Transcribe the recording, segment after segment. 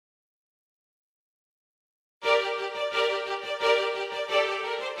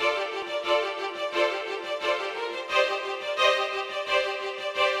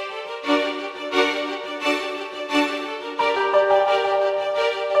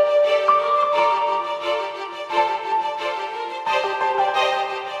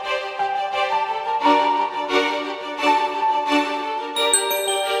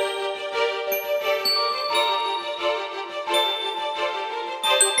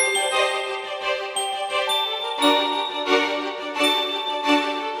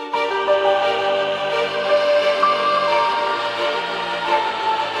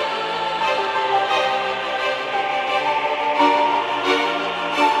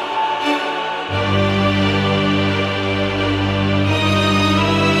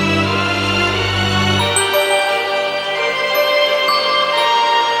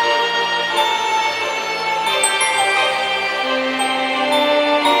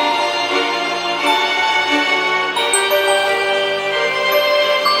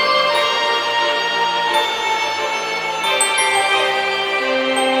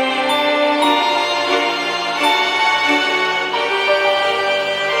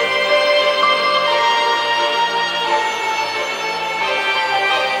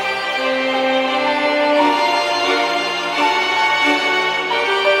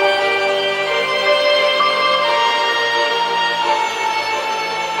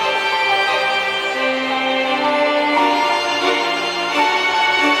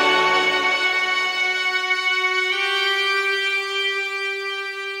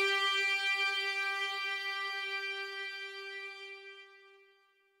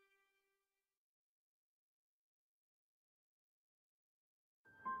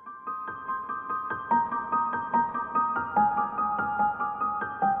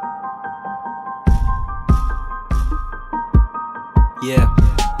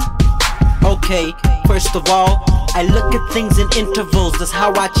okay? First of all, I look at things in intervals, that's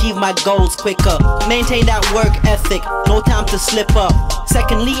how I achieve my goals quicker. Maintain that work ethic, no time to slip up.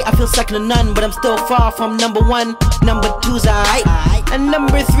 Secondly, I feel second to none, but I'm still far from number one. Number two's alright, and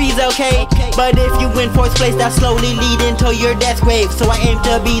number three's okay. But if you win fourth place, that's slowly leading to your death grave. So I aim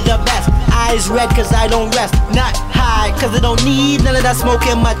to be the best. Eyes red cause I don't rest, not high cause I don't need none of that smoke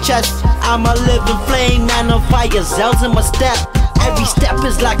in my chest. I'm a living flame, man on fire, Zell's in my step. Every step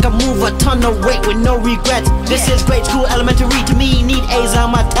is like a move, a ton of weight with no regrets. This is grade school elementary to me, need A's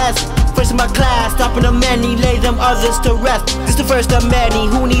on my test. First in my class, stopping the many, lay them others to rest. This the first of many,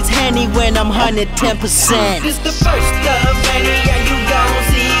 who needs Henny when I'm 110%? This the first of many, yeah you gon'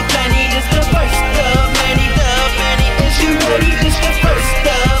 see plenty. This the first of many, is you ready? This the first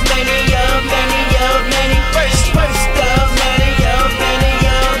of many, of many, of many. First of many, of many,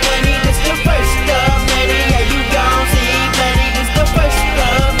 of many. This the first of many, yeah you gon' see plenty. This the first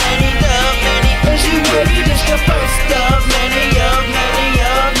of many, is you ready? This the first of many, of many,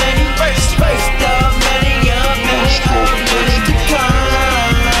 of many. First of many, of many, of many to come,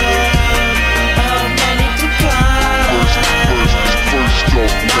 of many to come.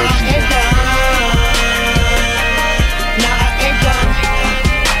 Now I ain't done, now I ain't done,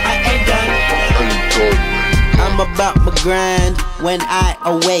 I ain't done. I'm about my grind when I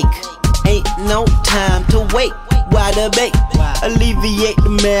awake. Ain't no time to wait, why debate? Alleviate the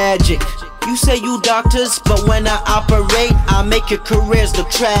magic. You say you doctors, but when I operate, I make your careers look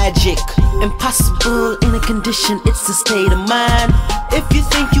tragic. Impossible in a condition, it's a state of mind. If you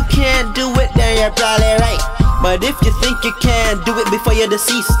think you can't do it, then you're probably right. But if you think you can do it before you're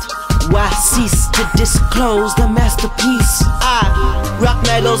deceased, why cease to disclose the masterpiece? I rock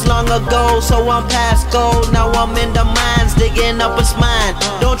medals long ago, so I'm past gold. Now I'm in the mines, digging up a spine.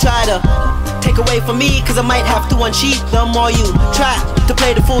 Don't try to take away from me, cause I might have to unsheath. The more you try to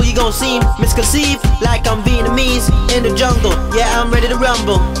play the fool, you gon' seem misconceived, like I'm Vietnamese in the jungle. Yeah, I'm ready to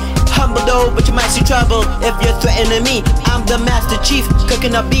rumble. Humble though, but you might see trouble if you're threatening me. I'm the master chief,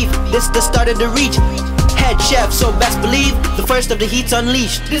 cooking up beef. This the start of the reach. Head chef, so best believe the first of the heat's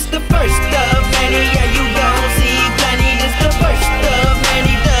unleashed. This the first of many, yeah you gon' see plenty. This the first of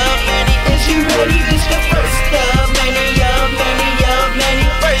many, is you ready? This the first of many, of many, of many.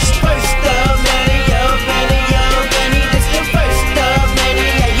 First of many, of many, of many. This the first of many,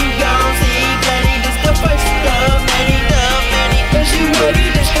 yeah you gon' see plenty. This the first of many, is you ready?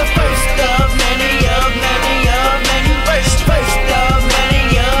 This the first of many, of many, of many. First of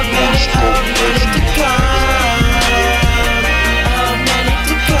many, of many, of many to come.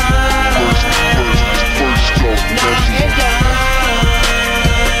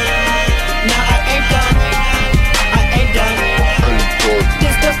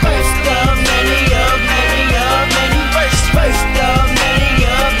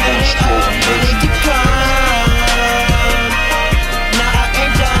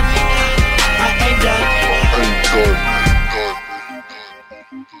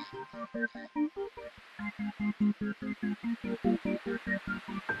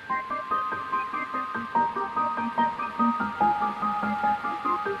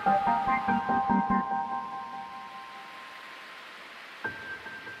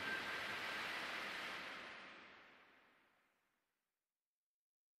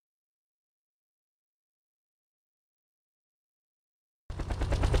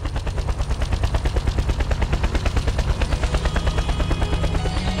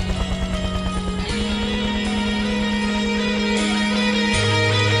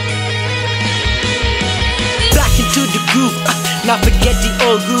 To the groove, not forget the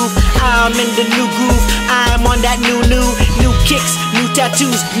old groove. I'm in the new groove, I'm on that new kicks, new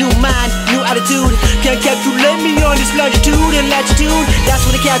tattoos, new mind, new attitude. Can't calculate me on this longitude and latitude. That's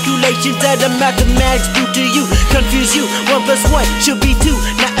what the calculations of the mathematics do to you. Confuse you, 1 + 1 should be 2.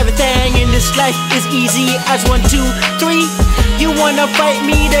 Not everything in this life is easy as 1, 2, 3. You wanna fight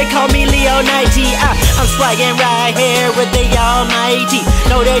me, they call me Leo 90. I'm swagging right here with the almighty.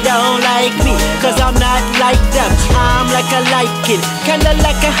 No, they don't like me, cause I'm not like them. I'm like a light kid, kinda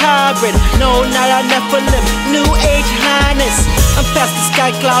like a hybrid. No, not a Nephilim, new age highness. I'm past the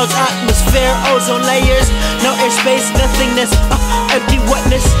sky clouds, atmosphere, ozone layers. No airspace, nothingness, empty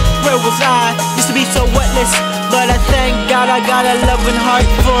wetness. Where was I? Used to be so wetness, but I thank God I got a loving heart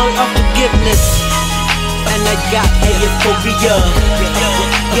full of forgiveness. And I got Aphobia.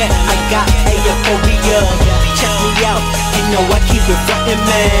 Yeah, I got Aphobia. Check me out, you know I keep it frontin',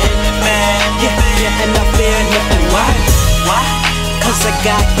 man. Yeah, and I fear nothing. Why? Cause I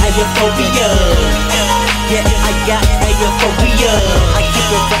got Aphobia. Yeah, I got Aphobia. I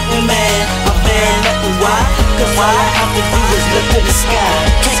keep it frontin', man. I fear nothing. Why? Cause all I have to do is look to the sky.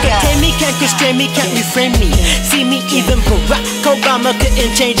 Can't contain me, can't Can't constrain me, can't refrain me. See me, even Barack Obama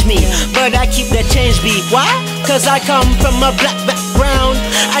couldn't change me. But I keep that change be. Why? Cause I come from a black background.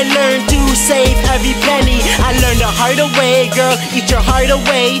 I learned to save every penny. I learned the hard way, girl, eat your heart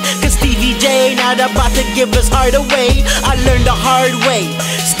away. Cause Stevie J not about to give his heart away. I learned the hard way.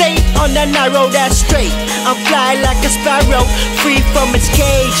 Stay on the narrow, that's straight. I'm fly like a sparrow, free from its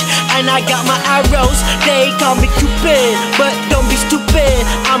cage. And I got my arrows. They call me Cupid, but don't be stupid,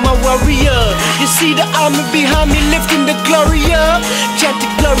 I'm a warrior. You see the army behind me lifting the gloria.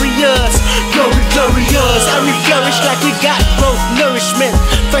 Chanting glorious, glory, glorious. And we flourish like we got both nourishment,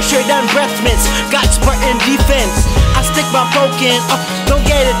 fresher than breath mints, got Spartan defense. I stick my poking up, don't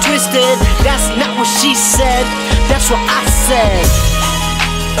get it twisted. That's not what she said, that's what I said.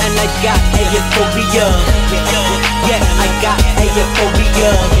 And I got Aphobia. Yeah, I got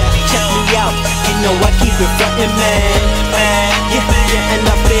Aphobia. Check me out, you know I keep it frontin', man. Yeah, and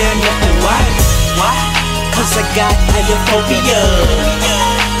I fear nothing. Why? Cause I got Aphobia.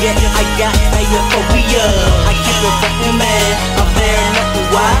 Yeah, I got Aphobia. I keep it frontin', man. I fear nothing.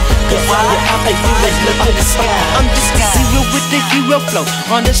 Why? Cause all you have to do is look to the sky. I'm just a zero with the hero flow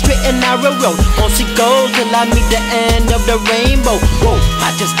on the straight and narrow road. Won't see gold till I meet the end of the rainbow. Whoa,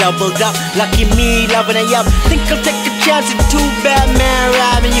 I just doubled up, lucky me, loving it up. Think I'll take a chance, it's too bad, man,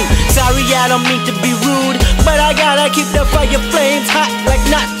 robbing you. Sorry, I don't mean to be rude, but I gotta keep the fire flames hot like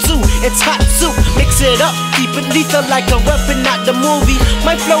Natsu. It's hot soup, mix it up, keep it lethal like a weapon, not the movie.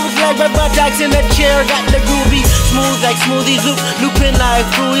 My flow is like rubber ducks in a chair, got the groovy. Smooth like smoothie loop, looping like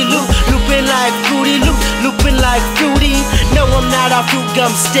fruity loop, looping like fruity loop, looping like fruity. No, I'm not a fruit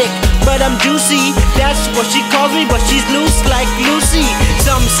gum stick, but I'm juicy. That's what she calls me, but she's loose like Lucy.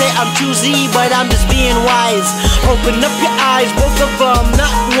 Some say I'm choosy, but I'm just being wise. Open up your eyes, both of them,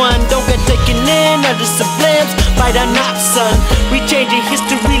 not one. Don't get taken in under sublimes by the knot, son. We changing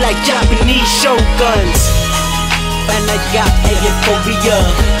history like Japanese shoguns. And I got Aphobia.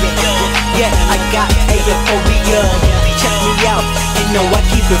 Yeah, I got Aphobia. Check me out, you know I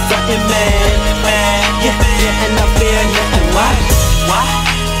keep it frontin', man. Yeah, and I fear nothing. Why?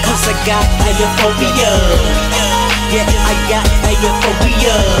 Cause I got Aphobia. Yeah, I got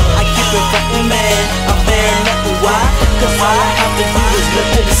Aphobia. I keep it frontin', man. I fear nothing. Why? Cause all I have to do is look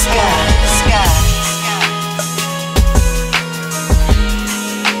to the sky.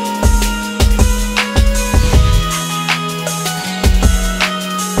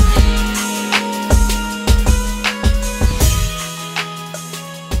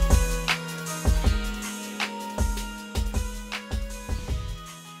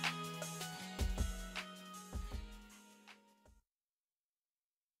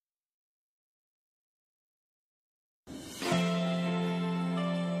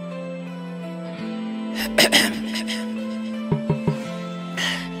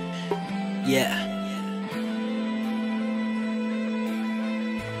 Yeah.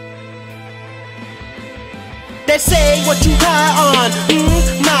 They say what you high on,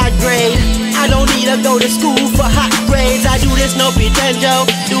 my grade. I don't need to go to school for hot grades. I do this no pretendo,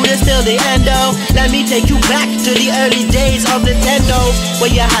 do this till the endo. Let me take you back to the early days of Nintendo,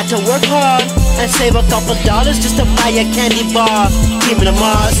 where you had to work hard and save a couple dollars just to buy a candy bar. Give me the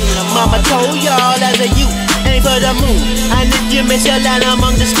Mars, mama told y'all as a youth, aim for the moon, and if you miss your land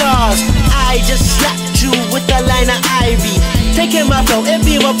among the stars, I just slapped you with a line of ivy. Taking my flow, it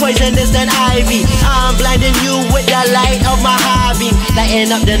be more poisonous than ivy. I'm blinding you with the light of my hobby,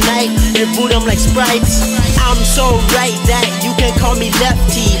 lighting up the night and boot them like sprites. I'm so right that you can call me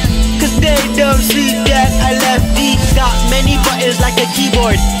lefty, cause they don't see that I lefty. Got many buttons like a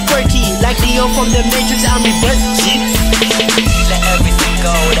keyboard, quirky like Neo from the Matrix. I'm reverse. Let everything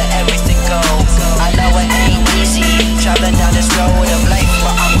go, let everything go. I know it ain't easy traveling down this road of life,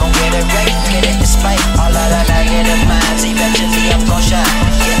 but I'm gon' get it right, get it despite all of the negative minds. Eventually I'm gon' shine.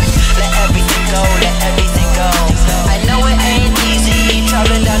 Yeah. Let everything go, let everything go. I know it ain't easy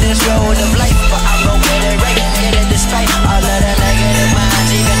traveling down this road of life, but I'm gon' get it right, get it despite all of the negative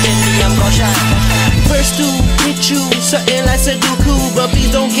minds. Eventually I'm gon' shine. First to hit you, something like Sudoku, but please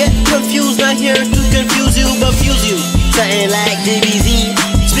don't get confused. Not here to confuse you, but fuse you. Something like DBZ.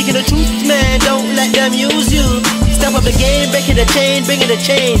 Speaking the truth, man, don't let them use you. Step up the game, breaking the chain, bringing the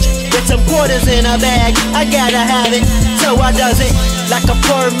change. With some quarters in a bag, I gotta have it, so I does it. Like a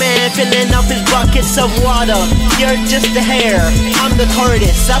poor man filling up his buckets of water. You're just the hair, I'm the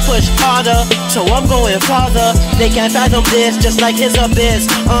tortoise. I push harder, so I'm going farther. They can't fathom this, just like his abyss.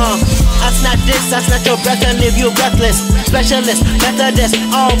 I snatch this, I snatch your breath and leave you breathless. Specialist, Methodist,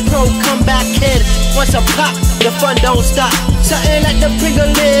 all pro comeback kid. Once a pop, the fun don't stop. Something like the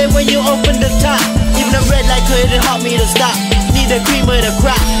Pringle lid when you open the top. Even the red light couldn't help me to stop. Need the cream of the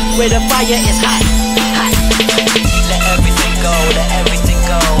crop. where the fire is hot, hot. Let everything go, let everything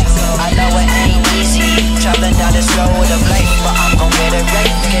go. I know it ain't easy traveling down this road of life, but I'm gon' get it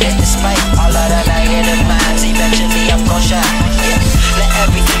right, get it despite all of the negative minds. Eventually I'm gon' shine. Yeah. Let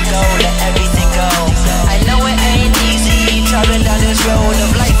everything go, let everything go. I know it ain't easy traveling down this road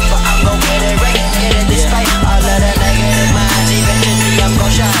of life, but I'm gon' get it right, get it despite all of the negative minds. Eventually I'm gon'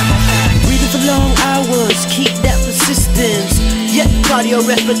 shine. Breathing for long hours, keep that persistence. Yeah,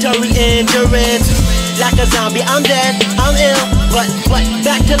 cardiorespiratory endurance. Like a zombie, I'm dead, I'm ill, but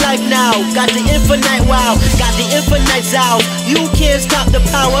back to life now. Got the infinite wow, got the infinite zow. You can't stop the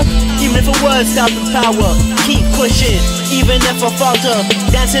power, even if it was stopping power. Keep pushing, even if I falter.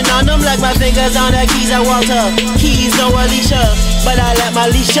 Dancing on them like my fingers on the keys at Walter. Keys, no Alicia, but I let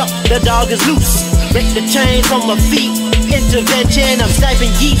my leash up. The dog is loose, break the chain from my feet. Intervention, I'm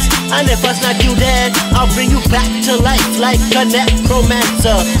sniping geese. And if I snipe you dead, I'll bring you back to life like a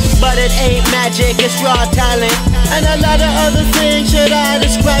necromancer. But it ain't magic, it's raw talent. And a lot of other things, should I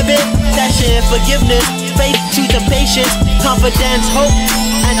describe it? Passion, forgiveness, faith, truth and patience, confidence, hope,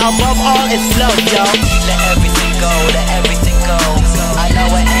 and above all, it's love, y'all. Let everything go, let everything go. I know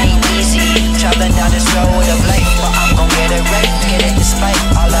it ain't easy traveling down this road of life, but I'm gon' get it right, get it despite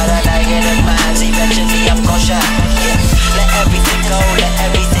all of the negative minds. Eventually I'm gon' shine. Yeah. Let everything go, let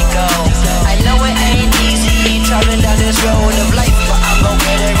everything go. I know it ain't easy traveling down this road of life, but I'm gon'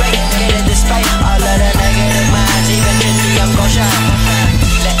 get it right, get it despite all of the negative minds. Eventually I'm gon' shine.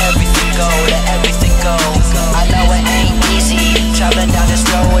 Let everything go, let everything go. I know it ain't easy traveling down this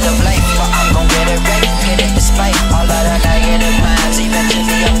road of life, but I'm gon' get it right, get it despite all of the negative minds.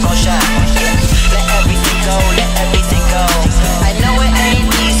 Eventually I'm gon' shine. Yeah. Let everything go, let everything go. I know it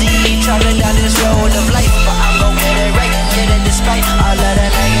ain't easy traveling down this road of life, but I'm gon' get it right, get it despite all of the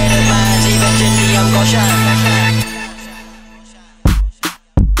negative minds. Eventually I'm gon' shine.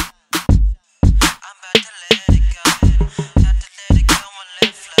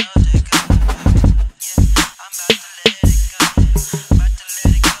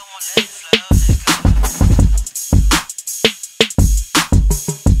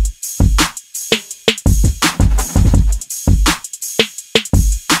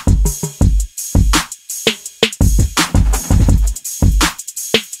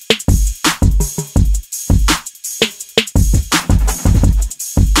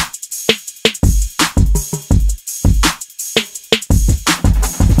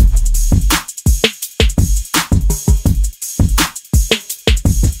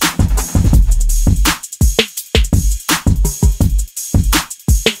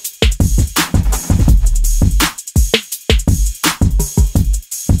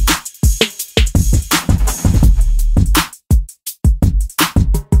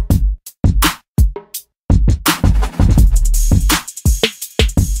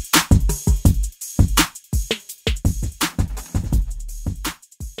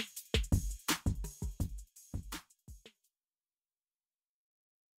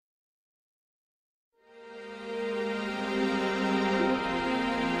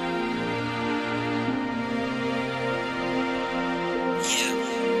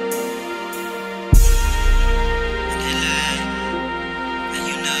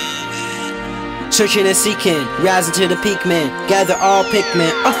 Searching and seeking, rising to the peak, man. Gather all Pikmin.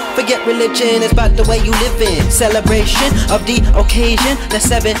 Forget religion, it's about the way you live in. Celebration of the occasion. That's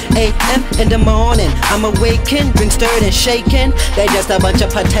 7 a.m. in the morning. I'm awakened, drink stirred and shaken. They just a bunch of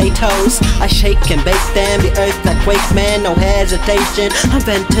potatoes. I shake and bake them. The earth that quake, man. No hesitation. I'm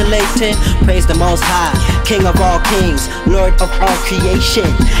ventilating. Praise the Most High, King of all kings, Lord of all creation.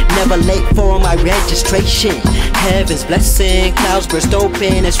 Never late for my registration. Heaven's blessing, clouds burst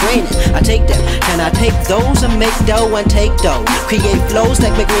open, it's raining. I take them, and I take those and make dough and take dough. Create flows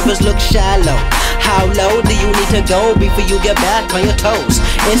that make rivers look shallow. How low do you need to go before you get back on your toes?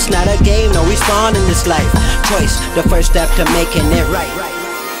 It's not a game, no respawn in this life. Choice, the first step to making it right.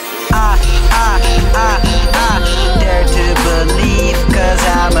 Dare to believe, cause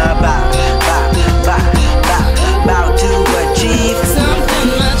I'm about to achieve something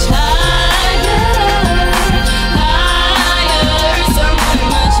much higher, something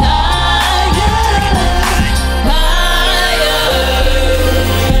much higher.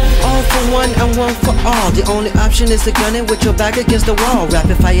 All for one and one for all. The only option is to gun it with your back against the wall.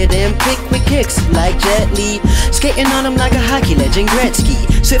 Rapid fire them quick with kicks like Jet Li. Skating on them like a hockey legend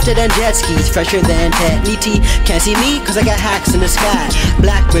Gretzky. swifter than jet skis, fresher than Ted Lee. Can't see me cause I got hacks in the sky.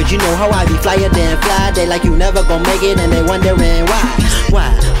 Blackbird, you know how I be flyer than fly. They like you never gon' make it and they wondering why.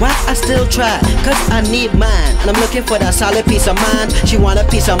 Why I still try? Cause I need mine, and I'm looking for that solid piece of mind. She want a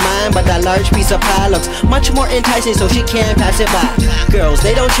piece of mind, but that large piece of pie looks much more enticing, so she can't pass it by. Girls,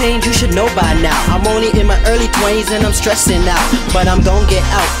 they don't change, you should know by now. I'm only in my early 20s and I'm stressing out, but I'm gon' get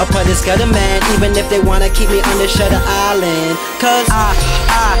out up on this gutter man, even if they wanna keep me on the Shutter Island. Cause I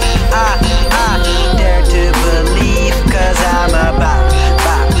dare to believe, cause I'm about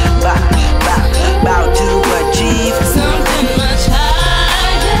to achieve something much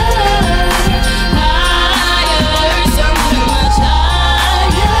higher, higher, something much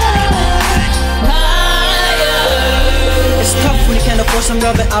higher. It's tough when you can't afford some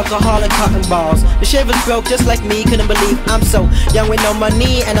rubber, alcohol, and cotton balls. The shaver's broke just like me, couldn't believe I'm so young with no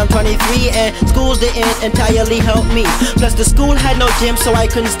money, and I'm 23 and school didn't entirely help me. Plus the school had no gym, so I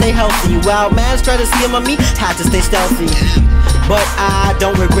couldn't stay healthy. Wild man's trying to steal on me, had to stay stealthy. But I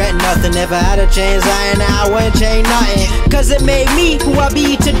don't regret nothing. If I had a change, I wouldn't change nothing. Cause it made me who I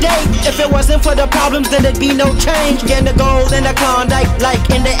be today. If it wasn't for the problems, then there'd be no change. Getting the gold and the Klondike, like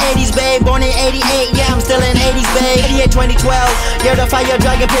in the 80s, babe. Born in 88, yeah, I'm still in 80s, babe. 88, 2012, yeah, the fire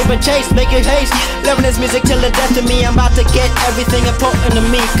dragon paper chase. Make it haste, loving this music till the death of me. I'm about to get everything important to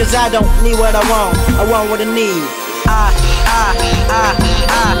me. Cause I don't need what I want what I need. I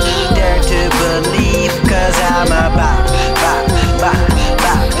dare to believe, cause I'm about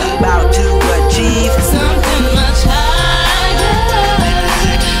to achieve Something much higher,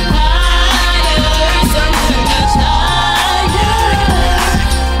 higher, something much higher,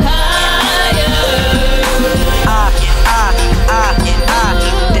 higher. I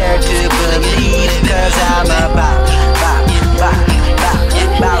dare to believe, cause I'm about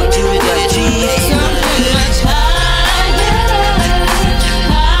to achieve Something much higher,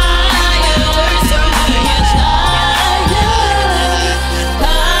 higher, something much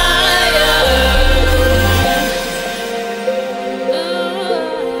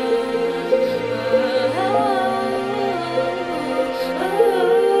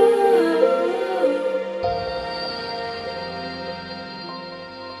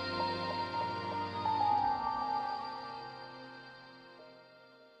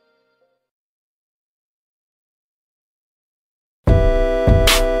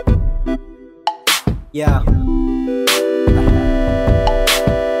yeah.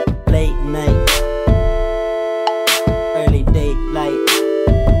 Late night, early daylight.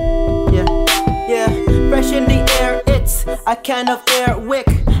 Yeah, fresh in the air, it's a can of air wick.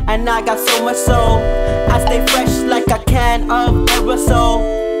 And I got so much soul, I stay fresh like a can of aerosol.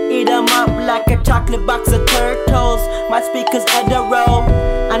 Eat 'em up like a chocolate box of turtles. My speakers at the roll,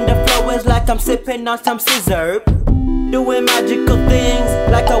 and the flow is like I'm sipping on some scissor. Doing magical things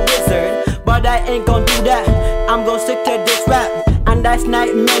like a wizard, but I ain't gon' do that. I'm gon' stick to this rap. And that's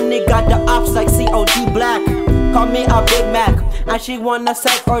night many got the ops like COD Black. Call me a Big Mac, and she want a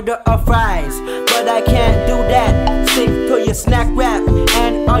side order of fries, but I can't do that. Stick to your snack rap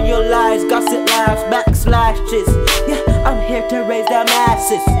and all your lies, gossip laughs, backslashes. Yeah, I'm here to raise the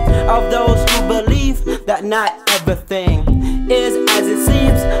masses of those who believe that not everything is as it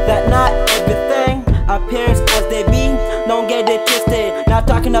seems, that not everything appears as they be. Don't get it twisted, not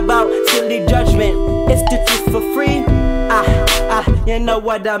talking about silly judgment. It's the truth for free. You know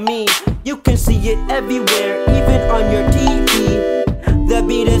what I mean. You can see it everywhere, even on your TV. The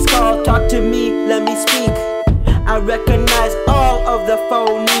beat is called Talk to Me, Let Me Speak. I recognize all of the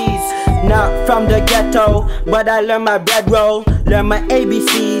phonies, not from the ghetto, but I learned my bread roll, learn my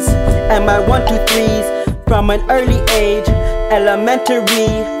ABCs and my 1, 2, 3s from an early age,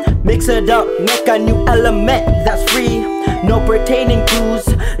 elementary. Mix it up, make a new element that's free. No pertaining clues,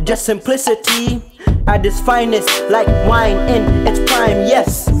 just simplicity at its finest, like wine in its prime.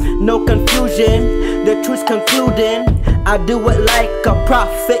 Yes, no confusion, the truth's concluding. I do it like a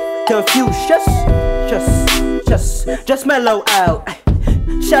prophet Confucius. Just mellow out,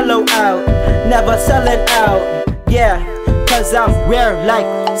 shallow out, never selling out. Yeah, cause I'm rare like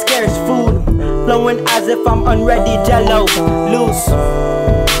scarce food, flowing as if I'm unready jello, loose.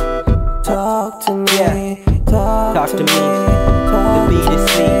 Talk to me, yeah. Talk to me. The beat is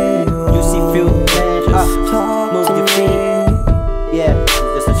sweet. You see fruit, man. Move your feet. Yeah,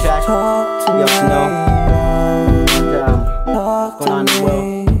 just a track. You already know. Going on in the world.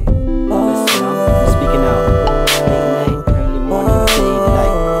 Listen, speaking out. Late night, early morning,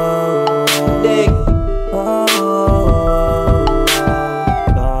 daylight. Dig.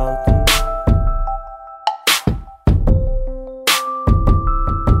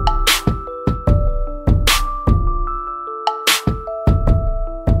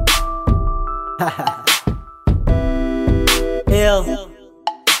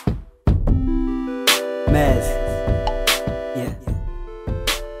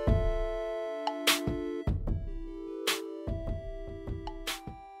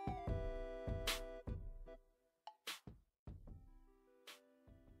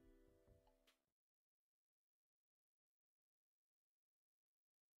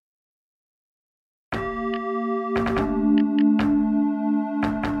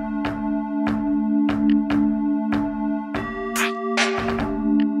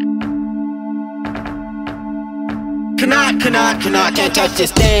 can't touch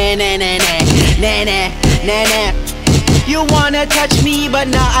this. Nah. You wanna touch me, but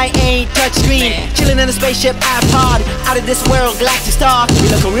nah, I ain't touchscreen. Chillin' in a spaceship iPod, out of this world, galactic star. You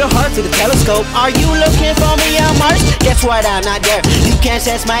lookin' real hard through the telescope. Are you looking for me on Mars? Guess what, I'm not there. You can't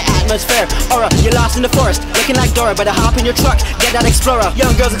sense my atmosphere. Or you're lost in the forest, looking like Dora. Better hop in your truck, get that Explorer.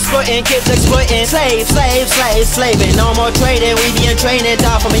 Young girls exploiting, kids exploiting. Slaving. No more trading, we be in training.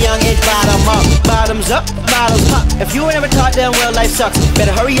 Taught from a young age, bottom up. Bottoms up, bottles pop. If you were never taught, then well, life sucks.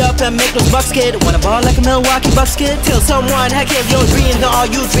 Better hurry up and make those bucks, kid. Wanna ball like a Milwaukee Bucks, kid? Till someone had killed your dreams. Now all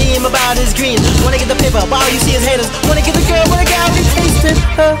you dream about is green. Wanna get the paper, but all you see is haters. Wanna get the girl, wanna got me tasted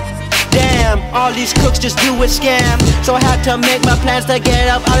her. Damn, all these crooks just do a scam. So I had to make my plans to get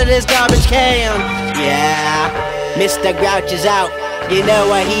up out of this garbage can. Yeah, Mr. Grouch is out. You know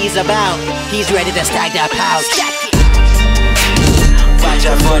what he's about. He's ready to stack that pouch. Watch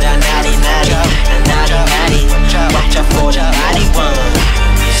out for the naughty. Watch out for the naughty one.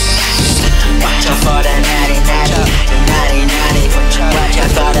 Watch out for the naughty. Watch out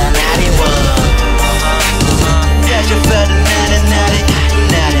for the naughty one. Watch out for the naughty.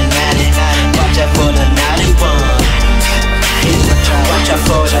 Watch out for the naughty one. Watch out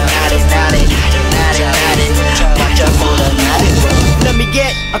for the naughty. Watch out for the naughty one. Let me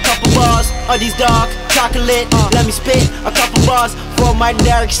get a couple bars of these dark chocolate. Let me spit a couple bars before my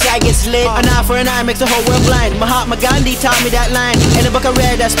dark side gets lit. An eye for an eye makes the whole world blind. Mahatma Gandhi taught me that line in a book I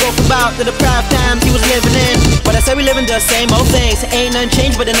read that spoke about the deprived times he was living in. But I say we living the same old things. Ain't nothing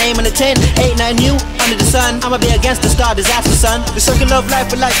changed but the name on the tin. Ain't nothing new under the sun. I'ma be against the star disaster, son. The circle of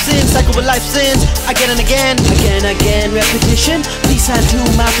life with life sins, cycle with life sins. Again and again, repetition. Please sign to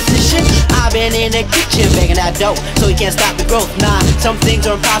my petition. I've been in the kitchen begging that dough, so we can't stop the growth. Nah, some things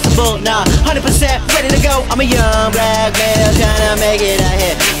are impossible. Nah, 100% ready to go. I'm a young black male trying to make it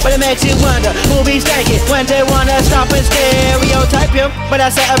ahead, but it makes you wonder who'll be stankin' when they wanna stop and stereotype you. But I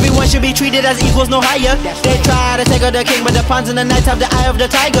say everyone should be treated as equals, no higher. They try to take out the king, but the pawns and the knights have the eye of the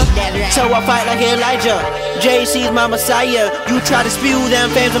tiger. So I fight like Elijah. JC's my messiah. You try to spew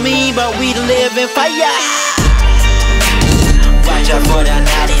them fans on me, but we live in fire. Watch out for the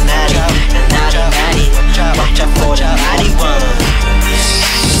naughty. Watch out for the naughty one.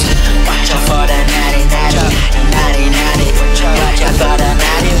 Watch out for the naughty. Watch out for the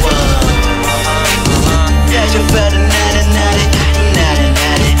naughty one. Watch out for the naughty.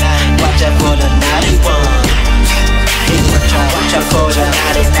 Watch out for the naughty one. Watch out for the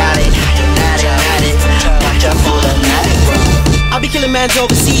naughty. Watch out for the naughty one. I be killing mans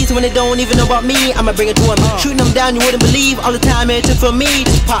overseas when they don't even know about me. I'ma bring it to them, shooting them down, you wouldn't believe all the time it took for me.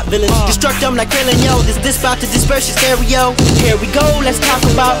 Just pop villains, destruct them like Krillin, yo. This about to disperse your stereo. Here we go, let's talk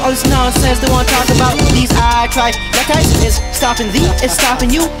about all this nonsense they wanna talk about. These I try, like ice is stopping thee, it's stopping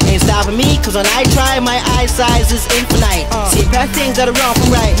you. Ain't stopping me, cause when I try, my eye size is infinite. See past things that are wrong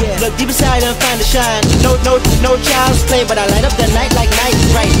from right. Look deep inside and find the shine. No child's play, but I light up the night like night,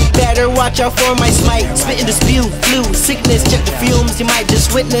 right? Better watch out for my smite. Spitting the spew, flu, sickness, check the fumes, you might just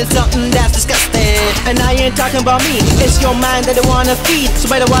witness something that's disgusting. And I ain't talking about me, it's your mind that they wanna feed. So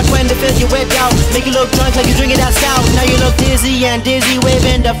better watch when they fill you with doubt. Make you look drunk like you're drinking that stout. Now you look dizzy,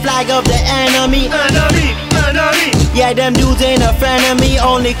 waving the flag of the enemy. Yeah, them dudes ain't a friend of me.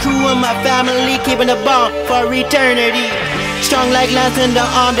 Only crew in my family, keeping the bond for eternity. Strong like lance in the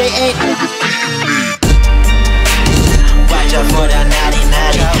arm, they ain't. Watch out for the naughty.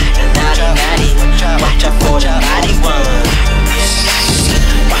 Watch out for the naughty one.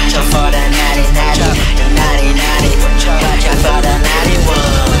 Watch out for the naughty. Watch out for the naughty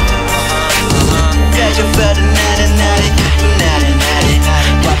one. Watch out for the naughty.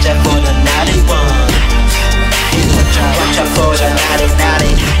 Watch out for the naughty one. Watch out for the naughty.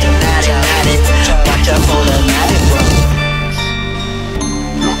 Watch out for the naughty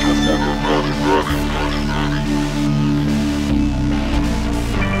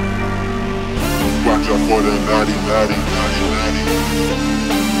one.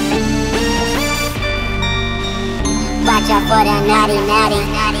 Watch out for the naughty. Watch out for the naughty.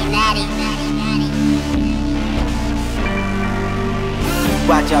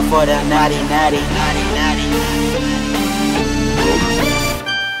 Watch out for the naughty.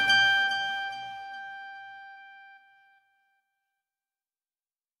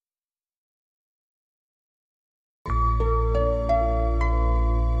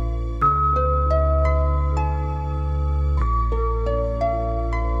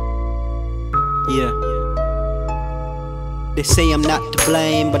 Yeah. They say I'm not to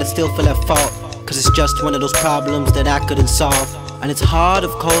blame, but I still feel at fault, cause it's just one of those problems that I couldn't solve. And it's hard,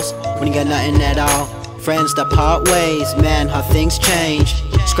 of course, when you got nothing at all. Friends that part ways, man, how things change.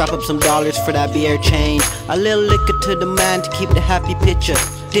 Scrap up some dollars for that beer change. A little liquor to the man to keep the happy picture.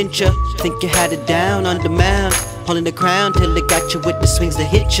 Didn't ya think you had it down on demand? Holding the crown till it got you with the swings that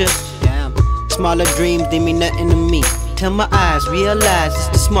hit ya. Damn. Smaller dreams, they mean nothing to me. Till my eyes realize it's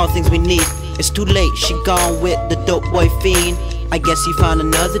the small things we need. It's too late, she gone with the dope boy fiend. I guess he found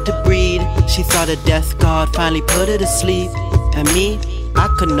another to breed. She thought a death god finally put her to sleep. And me,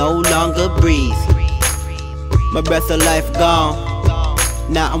 I could no longer breathe. My breath of life gone.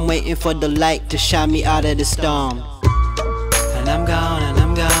 Now I'm waiting for the light to shine me out of the storm. And I'm gone, and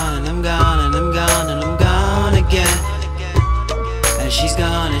I'm gone, and I'm gone, and I'm gone, and I'm gone again. And she's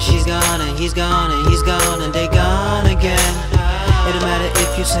gone, and she's gone, and he's gone, and he's gone, and they gone again. It don't matter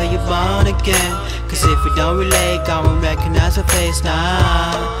if you say you're born again, cause if we don't relate, God won't recognize her face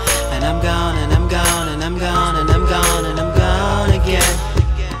now. And I'm gone, and I'm gone, and I'm gone, and I'm gone, and I'm gone again.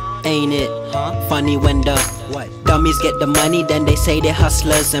 Ain't it funny when the dummies get the money, then they say they're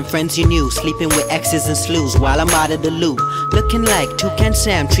hustlers and friends you knew, sleeping with exes and slews while I'm out of the loop. Looking like Toucan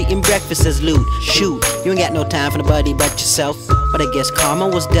Sam, treating breakfast as loot. Shoot, you ain't got no time for nobody but yourself. But I guess karma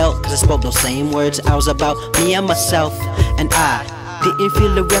was dealt, cause I spoke those same words. I was about me and myself, and I didn't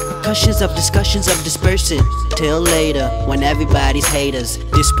feel the repercussions of discussions of dispersing till later, when everybody's haters.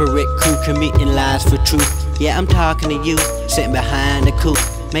 Disparate crew committing lies for truth. Yeah, I'm talking to you, sitting behind the coupe,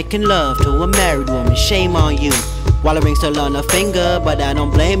 making love to a married woman, shame on you. While the ring's still on her finger, but I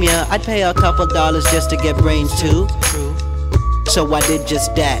don't blame ya. I'd pay a couple dollars just to get brains too. So I did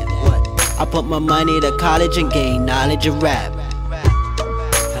just that. I put my money to college and gained knowledge of rap.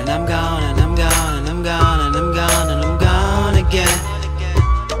 And I'm gone, and I'm gone, and I'm gone, and I'm gone, and I'm gone again.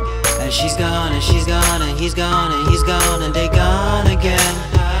 And she's gone, and she's gone, and he's gone, and he's gone, and they gone again.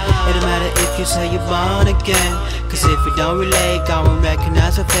 It don't matter if you say you're born again, cause if we don't relate, God won't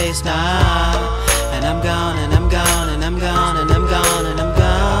recognize her face now. And I'm gone, and I'm gone, and I'm gone, and I'm gone, and I'm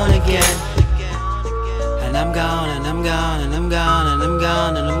gone again. And I'm gone, and I'm gone, and I'm gone, and I'm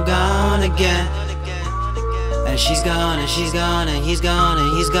gone, and I'm gone again. And she's gone, and she's gone, and he's gone,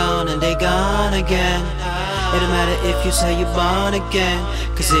 and he's gone, and they gone again. It don't matter if you say you're born again,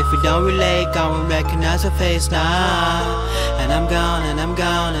 cause if we don't relate, God won't recognize her face now. And I'm gone, and I'm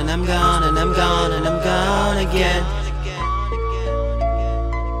gone, and I'm gone, and I'm gone, and I'm gone again.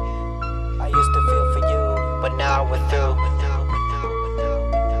 I used to feel for you, but now we're through.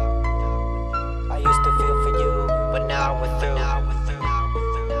 I used to feel for you, but now we're through.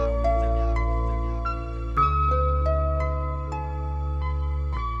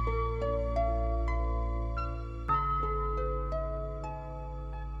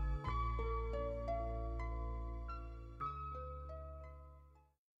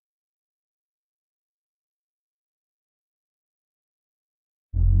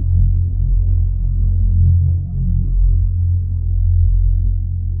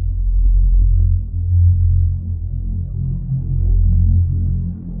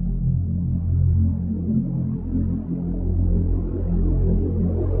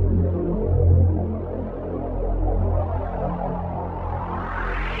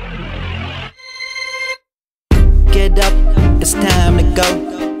 Get up, it's time to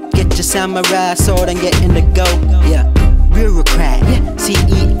go. Get your samurai sword and get in the go. Yeah, bureaucrat, yeah,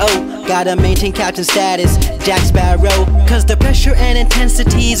 CEO, gotta maintain captain status, Jack Sparrow. Cause the pressure and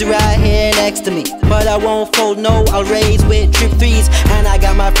intensity's right here next to me. But I won't fold, no, I'll raise with trip threes. And I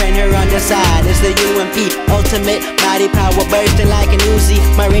got my friend here on the side, it's the UMP, ultimate mighty power bursting like an Uzi.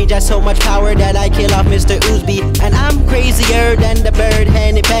 My range has so much power that I kill off Mr. Oozby. And I'm crazier than the bird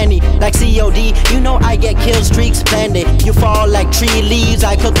Henny Penny. Like COD, you know I get kill streaks splendid. You fall like tree leaves,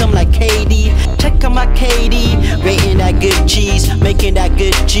 I cook them like KD. Check out my KD, rating that good cheese, making that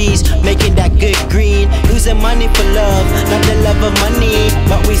good cheese, making that good green. Using money for love, not the love of money,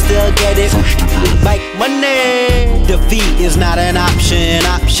 but we still get it like money. Defeat is not an option.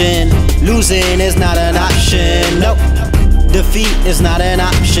 Losing is not an option, nope. Defeat is not an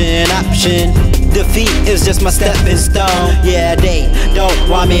option. Defeat is just my stepping stone. Yeah, they don't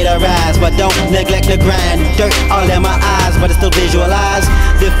want me to rise, but don't neglect the grind. Dirt all in my eyes, but I still visualize.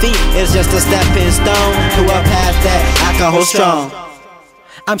 Defeat is just a stepping stone to a path that I can hold strong.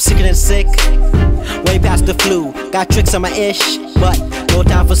 I'm sicker than sick, way past the flu. Got tricks on my ish, but no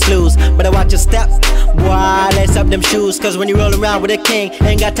time for slews. Better watch your step, boy, lace up them shoes. Cause when you roll around with a king,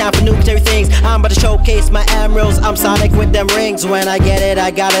 ain't got time for nuclear things. I'm about to showcase my emeralds, I'm Sonic with them rings. When I get it,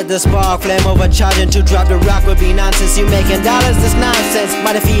 I got it, the spark. Flame overcharging to drop the rock would be nonsense. You making dollars, this nonsense.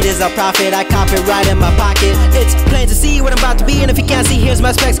 My defeat is a profit, I cop it right in my pocket. It's plain to see what I'm about to be, and if you can't see, here's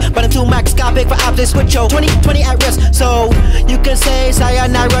my specs. But I'm too microscopic for optics, switch yo 20 at risk. So you can say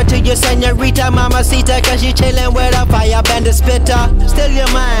sayonara to your senorita, mama. mamacita, cause she chillin' with a fire bandit spitter. Still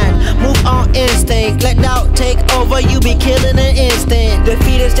your mind, move on instinct. Let doubt take over, you be killing an instant.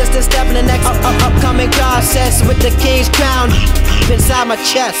 Defeat is just a step in the next upcoming process. With the king's crown inside my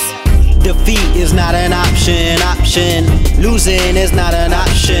chest. Defeat is not an option. Losing is not an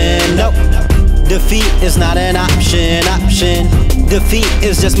option. Nope. Defeat is not an option. Defeat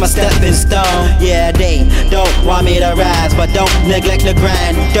is just my stepping stone. Yeah, they don't want me to rise, but don't neglect the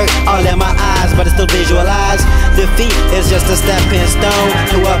grind. Dirt all in my eyes, but I still visualize. Defeat is just a stepping stone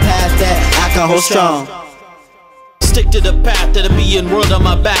to a path that I can hold strong. Stick to the path to the being world on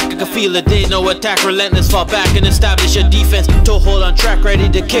my back. I can feel it, there's no attack, relentless, fall back and establish a defense. To hold on track, ready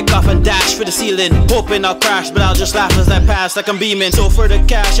to kick off and dash for the ceiling. Hoping I'll crash, but I'll just laugh as I pass like I'm beaming. So for the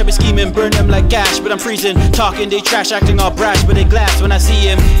cash, I be scheming, burn them like ash, but I'm freezing. Talking, they trash, acting all brash, but they glass when I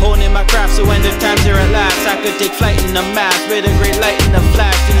see him. Honing my craft, so when the time's here at last, I could take flight in the mass with a great light in the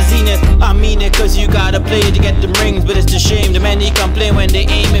flash to the zenith. I mean it, cause you gotta play to get them rings, but it's a shame the many complain when they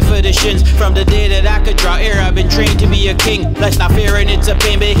aiming for the shins. From the day that I could draw air, I've been trained to be a king. Life's not fair and it's a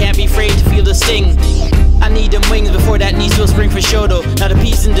pain, but it can't be afraid to feel the sting. I need them wings before that needs will spring for show though. Now the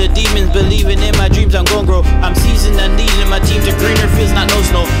peace and the demons, believing in my dreams I'm gon' grow. I'm seasoned and leading my team to greener fields, not no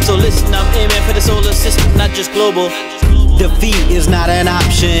snow. So listen, I'm aiming for the solar system, not just global. Defeat is not an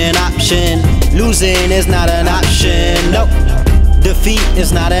option. Losing is not an option. Nope. Defeat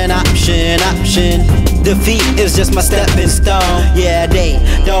is not an option. Defeat is just my stepping stone. Yeah, they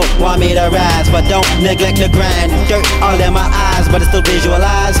don't want me to rise, but don't neglect the grind. Dirt all in my eyes, but I still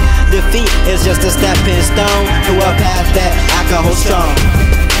visualize. Defeat is just a stepping stone to a path that I can hold strong.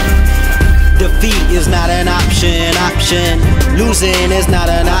 Defeat is not an option. Losing is not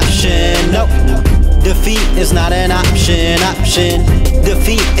an option. Nope. Defeat is not an option.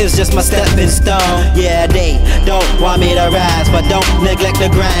 Defeat is just my stepping stone. Yeah, they don't want me to rise, but don't neglect the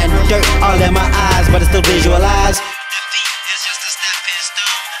grind. Dirt all in my eyes, but I still visualize. Defeat is just a stepping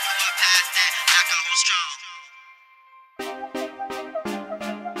stone to a path that I can hold strong.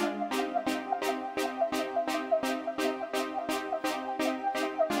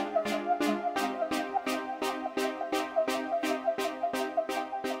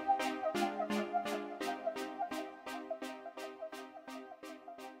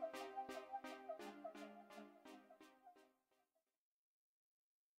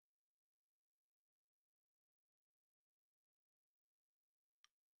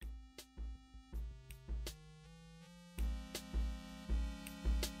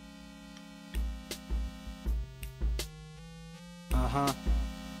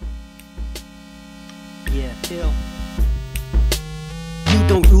 Yeah, chill. You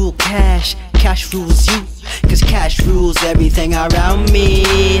don't rule cash, cash rules you. Cause cash rules everything around me.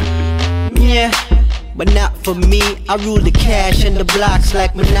 Yeah, but not for me. I rule the cash and the blocks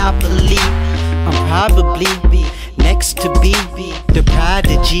like Monopoly. I'm probably next to be the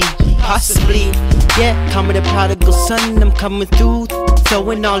prodigy, possibly. Yeah, coming the prodigal son, I'm coming through,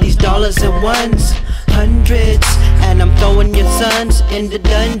 throwing all these dollars and ones, hundreds, and I'm throwing your sons in the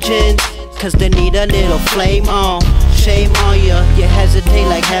dungeons, cause they need a little flame on. Shame on ya, you hesitate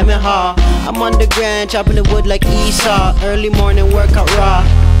like ham and haw. I'm on the grind, chopping the wood like Esau. Early morning workout raw,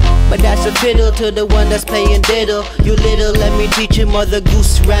 but that's a fiddle to the one that's playing diddle. You little, let me teach you mother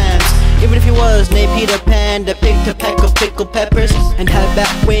goose rhymes. Even if you was named Peter Pan, that picked a peck of pickled peppers and had bat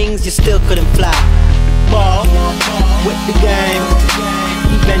wings, you still couldn't fly. Ball with the game,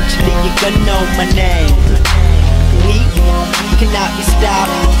 eventually you gonna know my name. We cannot be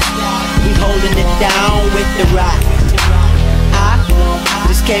stopped, we holding it down with the rock. I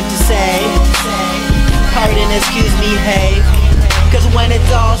just came to say, pardon, excuse me, hey. Cause when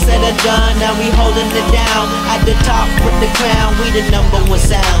it's all said and done, now we holding it down. At the top with the crown, we the #1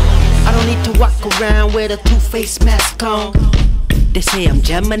 sound. I don't need to walk around with a two-faced mask on. They say I'm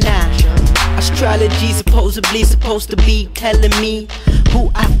Gemini. Astrology supposedly supposed to be telling me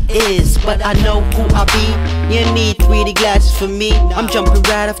who I is, but I know who I be. You need 3D glasses for me. I'm jumping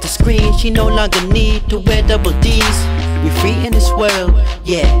right off the screen. She no longer need to wear double D's. We free in this world,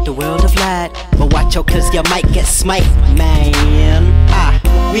 yeah, the world of light. But watch out cause you might get smite, man. I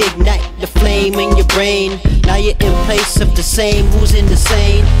reignite the flame in your brain. Now you're in place of the same, who's in the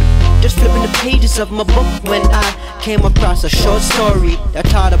same? Just flipping the pages of my book when I came across a short story that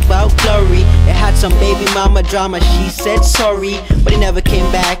taught about glory. It had some baby mama drama, she said sorry, but he never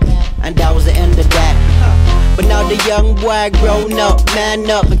came back, and that was the end of that. But now the young boy grown up, man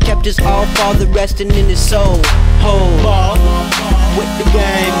up, and kept his all father resting in his soul. Hold ball with the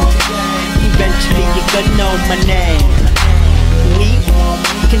game, eventually you gonna know my name. We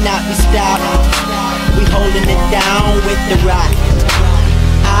cannot be stopped, we holding it down with the rock.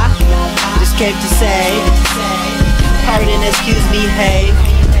 I just came to say, pardon, excuse me, hey.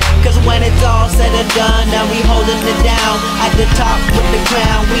 Cause when it's all said and done, now we holding it down. At the top with the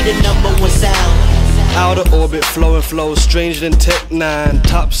crown, we the #1 sound. Out of orbit, flowing flows, stranger than Tech 9.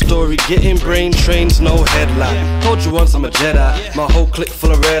 Top story, getting brain trains, no headline. Told you once I'm a Jedi, my whole clique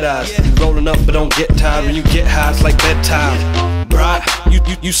full of red eyes. You rolling up but don't get tired, when you get high it's like bedtime. Right,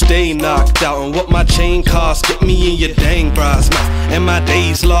 you stay knocked out, and what my chain costs, get me in your dang bra's mouth. And my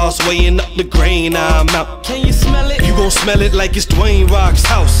days lost, weighing up the grain, I'm out. Can you smell it? You gon' smell it like it's Dwayne Rock's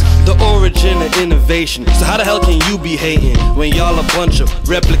house. The origin of innovation, so how the hell can you be hating when y'all a bunch of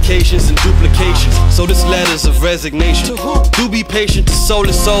replications and duplications? So this letter's of resignation. Do be patient to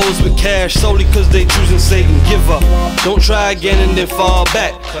soulless souls with cash solely cause they choosing Satan. Give up, don't try again and then fall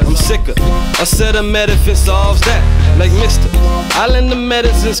back. I'm sicker, a set of medicine solves that. Like Mr. I lend the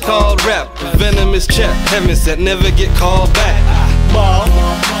medicines called rap. Venomous chap, heaven said never get called back. Ball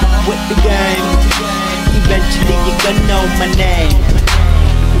with the game, eventually you gonna know my name.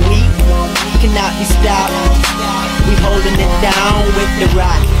 We cannot be stopped, we holding it down with the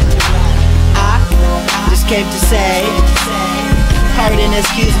rock. I just came to say, pardon,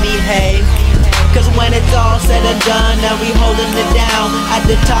 excuse me, hey. Cause when it's all said and done, now we holding it down. At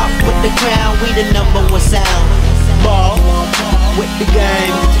the top with the crown, we the #1 sound. Ball with the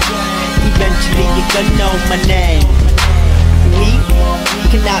game, eventually you gonna know my name. We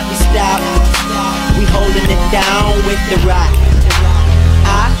cannot be stopped, we holding it down with the rock.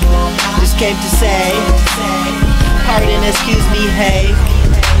 I just came to say, pardon, excuse me, hey.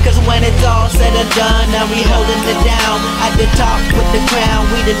 Cause when it's all said and done, now we holding it down. At the top with the crown,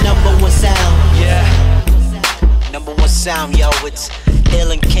 we the #1 sound. Yeah, #1 sound, yo, it's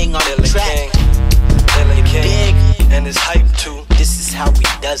Ill and King on the track. King, and it's hype too. This is how we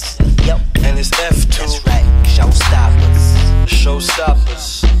does it, yo. And it's F2. That's right, showstoppers.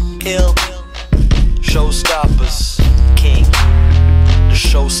 Showstoppers. Ill, Showstoppers. King, The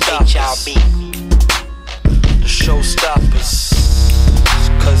showstoppers. HRB. The showstoppers.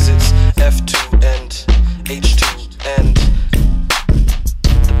 Cause it's F2 and H2 and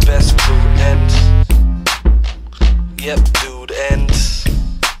the best crew and yep, dude, and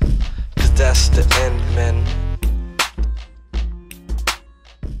cause that's the end, man.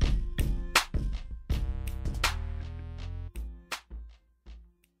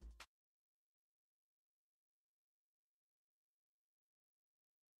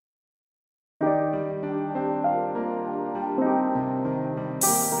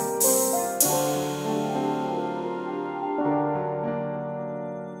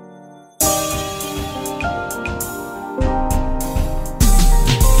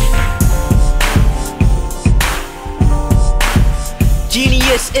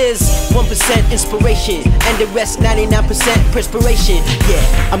 Genius is 1% inspiration, and the rest 99% perspiration.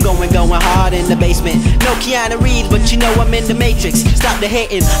 Yeah, I'm going hard in the basement. No Keanu Reeves, but you know I'm in the matrix. Stop the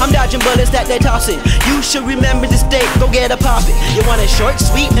hating, I'm dodging bullets that they're tossing. You should remember this date, go get a poppin'. You want it short,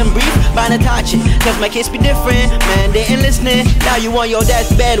 sweet, and brief? Find a touch it, cause my kids be different. Man, they ain't listening. Now you on your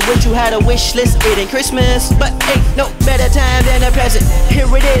deathbed, wish you had a wish list. It ain't Christmas, but ain't no better time than the present. Here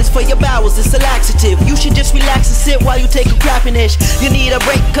it is for your bowels, it's a laxative. You should just relax and sit while you take a crapping ish. You need a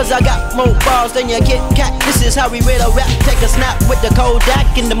break, cause I got more balls than your Kit Kat. This is how we riddle rap. Take a snap with the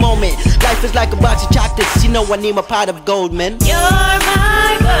Kodak in the moment. Life is like a box of chocolates. You know I need my pot of gold, man. You're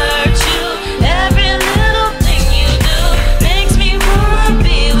my virtue. Every little thing you do makes me wanna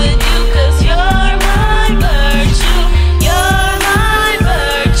be with you. Cause you're my virtue. You're my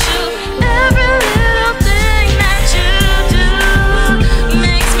virtue. Every little thing that you do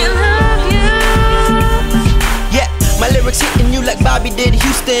makes me love you. Yeah, my lyrics hitting you like Bobby did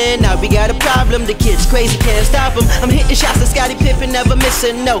Houston. Now we got a problem, the kids crazy, can't stop them. I'm hitting shots like Scottie Pippen, never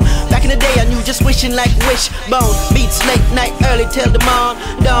missing, no. Back in the day I knew just wishing like Wishbone. Beats late night, early till the morn.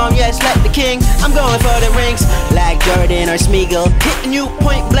 Dawn, yeah, it's like the king. I'm going for the rings, like Jordan or Smeagol. Hitting you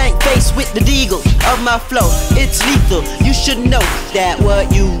point blank face with the deagle of my flow. It's lethal, you should know that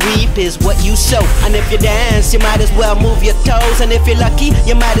what you reap is what you sow. And if you dance, you might as well move your toes. And if you're lucky,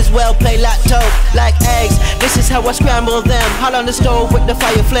 you might as well play lotto. Like eggs, this is how I scramble them. Hot on the stove with the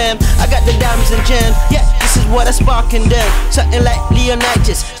fire flame. I got the diamonds and gems, yeah, this is what I spark in them. Something like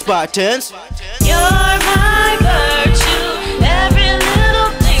Leonidas, Spartans. You're my virtue. Every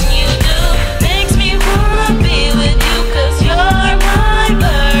little thing you do makes me wanna be with you. Cause you're my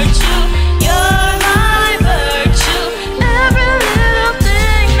virtue. You're my virtue. Every little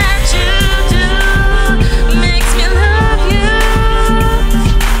thing that you do makes me love you.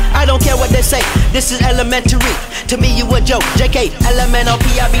 I don't care what they say, This is elementary. To me, you a joke. JK, LMNOP,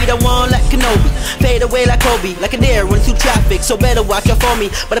 I be the one like Kenobi. Fade away like Kobe, like a deer running through traffic. So better watch out for me.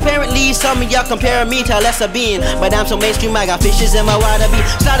 But apparently, some of y'all compare me to a lesser being. But I'm so mainstream, I got fishes in my water bee.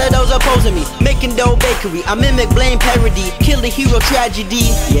 Slaughter those opposing me. Making dough bakery. I mimic blame parody. Kill the hero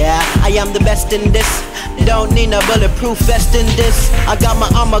tragedy. Yeah, I am the best in this. Don't need a bulletproof vest in this. I got my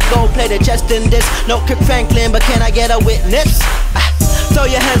armor, go play the chest in this. No Kirk Franklin, but can I get a witness? Throw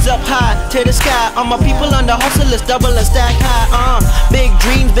your hands up high to the sky. All my people on the hustle list, double and stack high. Big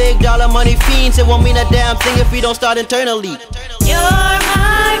dreams, big dollar money fiends. It won't mean a damn thing if we don't start internally. You're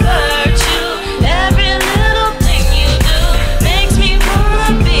my virtue. Every little thing you do makes me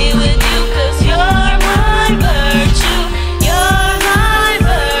wanna be with you. 'Cause you're my virtue. You're my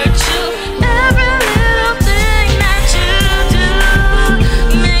virtue. Every little thing that you do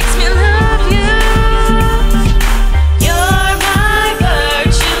makes me love you. You're my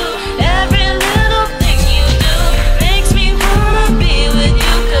virtue. Every little thing you do makes me wanna be with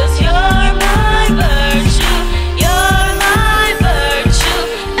you. 'Cause you're my virtue. You're my virtue.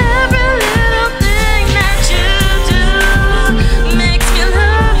 Every little thing that you do makes me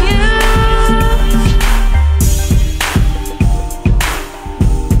love you.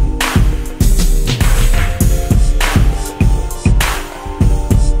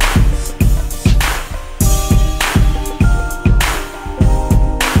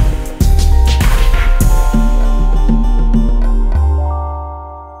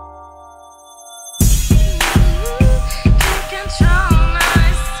 Can't control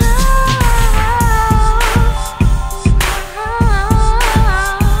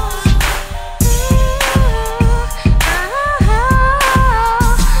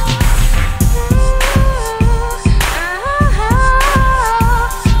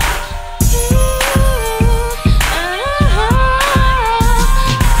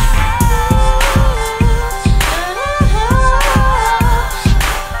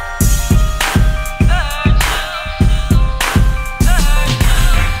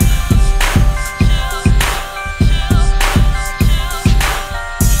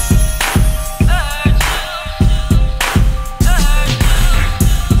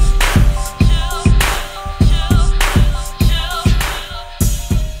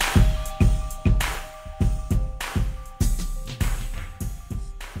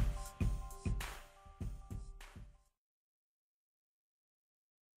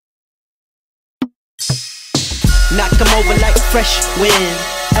Knock 'em over like fresh wind.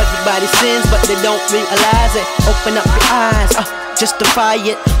 Everybody sins, but they don't realize it. Open up your eyes, justify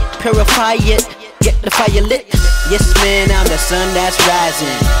it, purify it, get the fire lit. Yes, man, I'm the sun that's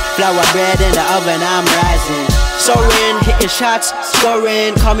rising. Flour bread in the oven, I'm rising. Soaring, hitting shots,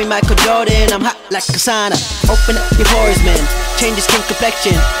 scoring. Call me Michael Jordan, I'm hot like a sauna. Open up your pores, man. Change your skin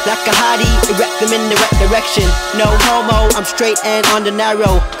complexion. Like a hottie, erect them in the right direction. No homo, I'm straight and on the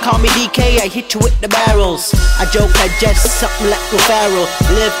narrow. Call me DK, I hit you with the barrels. I joke, I jest, something like Will Ferrell.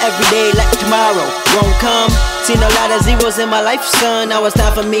 Live every day like tomorrow won't come. Seen a lot of zeros in my life, son. Now it's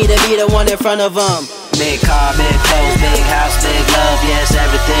time for me to be the one in front of them. Big car, big clothes, big house, big love, yes,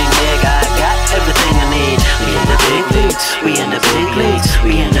 everything big, I got everything I need. We in the big leagues, we in the big leagues,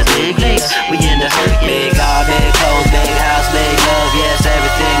 we in the big leagues, we in the big car, big clothes, big house, big love, yes,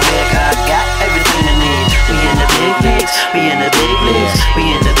 everything big, I got everything I need. We in the big leagues, we in the big leagues, we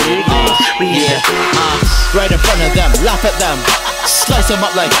in the big leagues, we in the Right in front of them, laugh at them, slice them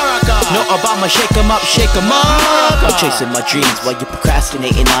up like no Obama, shake them up, shake them up. I'm chasing my dreams while you're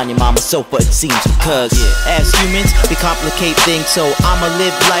procrastinating on your mama's sofa, it seems. Because as humans, we complicate things, so I'ma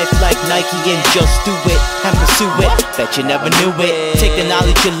live life like Nike and just do it and pursue it. Bet you never knew it. Take the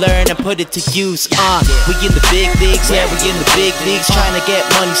knowledge you learn and put it to use. We in the big leagues, yeah, we in the big leagues. Trying to get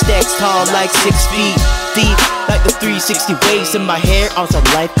money stacks tall like 6 feet deep, like the 360 waves in my hair on some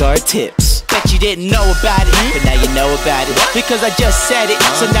lifeguard tips. Bet you didn't know about it, but now you know about it. Because I just said it,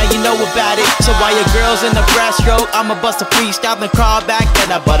 so now you know about it. So while your girl's in the breaststroke, I'ma bust a freestyle and crawl back,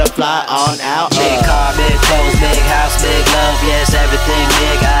 then I butterfly on out. big car, big clothes, big house, big love, yes, everything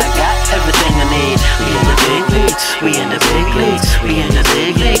big, I got everything I need. We in the big leagues, we in the big leagues, we in the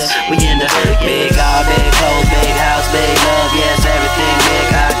big leagues, we in the big car, big clothes, big house, big love, yes, everything big,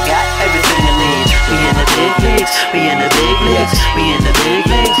 I got everything I need. We in the big leagues, we in the big leagues, we in the big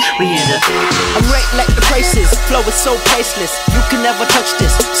leagues, we in the I'm right like the prices, flow is so priceless. You can never touch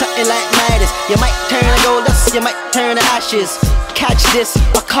this, something like Midas. You might turn to gold dust, you might turn to ashes. Catch this,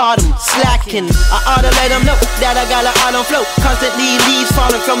 I caught him slacking. I ought to let him know that I got an autumn flow. Constantly leaves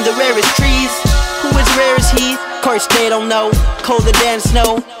falling from the rarest trees. Who is rare as he? Course they don't know. Colder than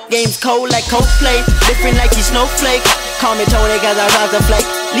snow. Game's cold like Coldplay. Different like you snowflake. Call me Tony cause I rise a flake.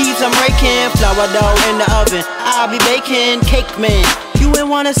 Leaves I'm raking, flour dough in the oven. I'll be baking cake, man. You ain't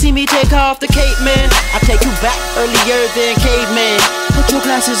wanna see me take off the cape, man. I take you back earlier than caveman. Put your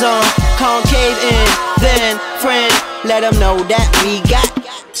glasses on, concave in. Then, friend, let them know that we got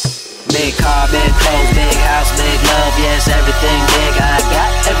big car, big clothes, big house, big love. Yes, everything big, I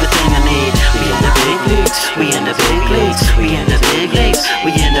got everything I need. We in the big leagues, we in the big leagues, we in the big leagues,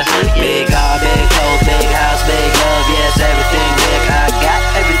 we in the big car, big clothes, big house, big love. Yes, everything big, I got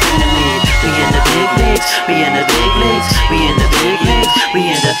everything I need. We in the big leagues, we in the big leagues, we in the big leagues, we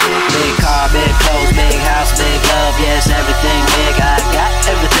in the big car, big clothes, big house, big love. Yes, everything big, I got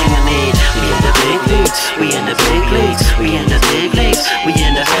everything I need. We in the big leagues, we in the big leagues, we in the big leagues, we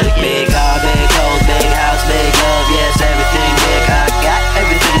in the big car, big clothes, big house, big love. Yes, everything big, I got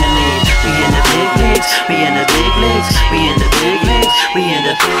everything I need. We in the big leagues, we in the big leagues, we in the big leagues, we in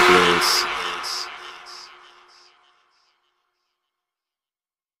the big leagues.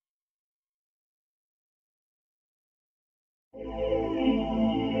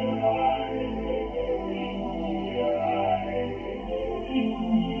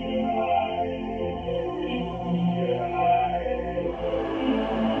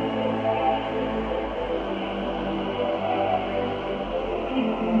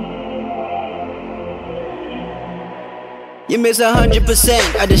 You miss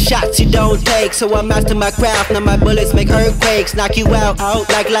 100% of the shots you don't take. So I master my craft, now my bullets make earthquakes. Knock you out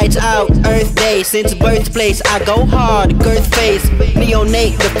like lights out. Earth Day, since birthplace I go hard, girth face.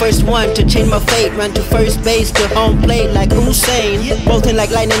 Neonate, the first one to change my fate. Run to first base, to home plate like Hussein. Bolting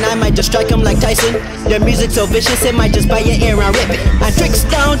like lightning, I might just strike him like Tyson. Their music so vicious, it might just bite your ear and rip it. And tricks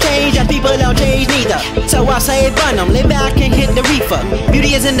don't change, and people don't change neither. So I say run them, lay back and hit the reefer.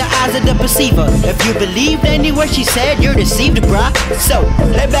 Beauty is in the eyes of the perceiver. If you believed any word she said, you're deceived, bruh. So,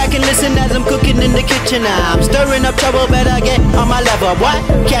 lay back and listen as I'm cooking in the kitchen. I'm stirring up trouble, better get on my level. What?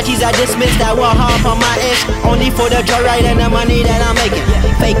 Catchies I dismiss that won't harm on my ish. Only for the joyride and the money that I'm making.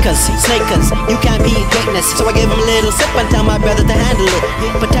 Fakers, snakers, you can't beat greatness. So I give them a little sip and tell my brother to handle it.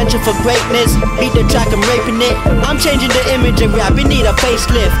 Potential for greatness, beat the track, I'm raping it. I'm changing the image of rap, you need a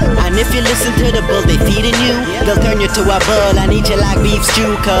facelift. And if you listen to the bull, they feeding you. They'll turn you to a bull and eat you like beef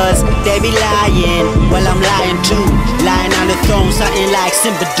stew. Cause they be lying, well I'm lying too. Lying on the throne, something like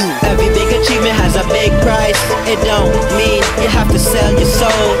Simba do. Every big achievement has a big price. It don't mean you have to sell your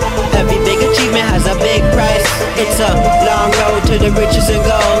soul. Every big achievement has a big price. It's a long road to the riches and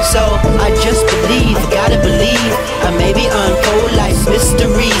gold. So I just believe, gotta believe. I maybe unfold life's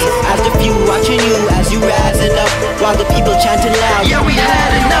mysteries. As the few watching you as you rising up, while the people chanting loud, yeah, we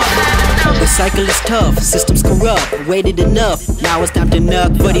had enough. The cycle is tough, systems corrupt, waited enough. Now it's time to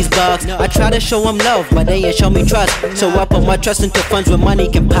knock for these bucks. I try to show them love, but they ain't show me trust. So I put my trust into funds where money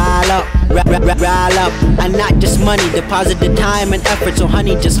can pile up, rile up. And not just money, deposit the time and effort, so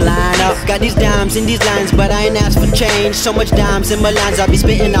honey just line up. Got these dimes in these lines, but I ain't asked for change. So much dimes in my lines, I'll be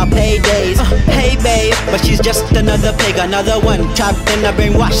spitting out paydays. Hey babe, but she's just another pig, another one trapped in a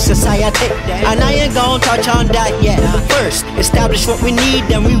brainwashed society. And I ain't gon' touch on that yet. First, establish what we need,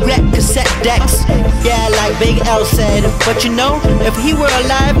 then we wreck cassette decks. Yeah, like Big L said. But you know, if he were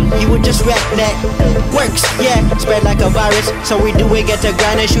alive, he would just wreck that. Works, yeah, spread like a virus. So we do it, get to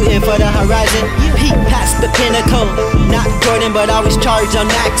grind and shooting for the horizon. Peek past the pinnacle, not Jordan, but always charged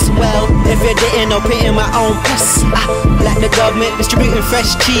on Maxwell. If you didn't know, printing my own press. Like the government distributing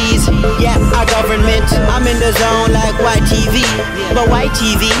fresh cheese. Yeah, our government. I'm in the zone like white TV. But white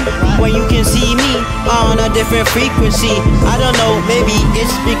TV, when you can see me on a different frequency. I don't know, maybe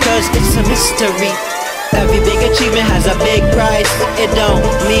it's because it's a mystery. Every big achievement has a big price. It don't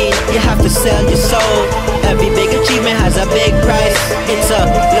mean you have to sell your soul. Every big achievement has a big price. It's a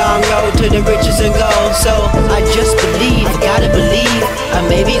long road to the riches and gold. So I just believe, gotta believe. I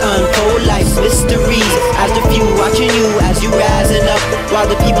maybe unfold life's mysteries. As the few watching you as you rising up, while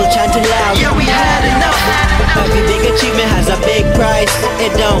the people chanting loud, yeah, we had enough. Every big achievement has a big price.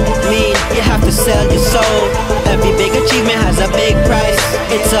 It don't mean you have to sell your soul. Every big achievement has a big price.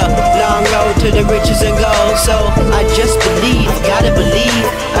 It's a long road to the riches and gold. So I just believe, gotta believe.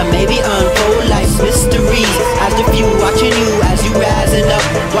 I maybe unfold life's mysteries. As the few watching you as you rising up,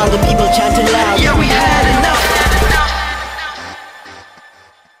 while the people chanting loud, yeah, we had enough.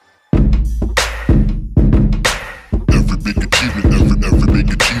 Every big achievement, every big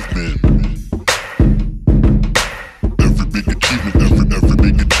achievement. Every big achievement, every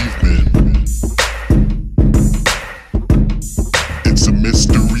big achievement. It's a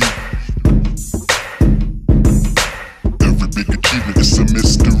mystery. Every big achievement is a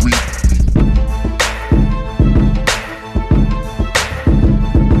mystery.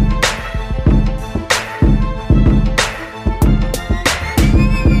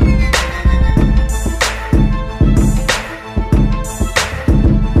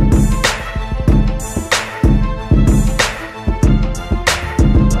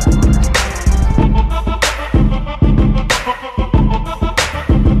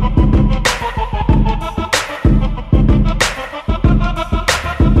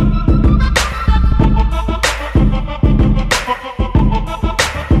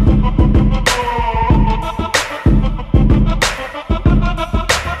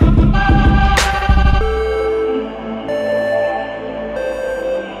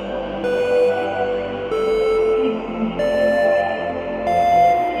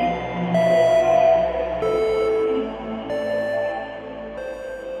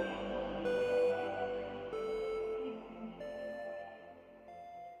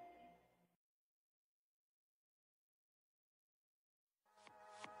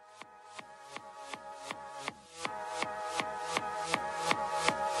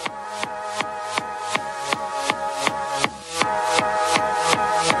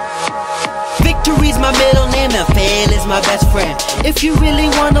 fail is my best friend. If you really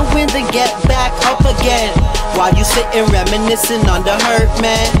wanna win, then get back up again. While you sitting reminiscing on the hurt,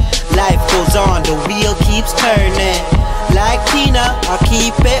 man, life goes on, the wheel keeps turning. Like Tina, I'll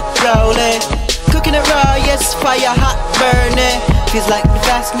keep it rolling. Cooking it raw, yes, fire hot burning. Feels like the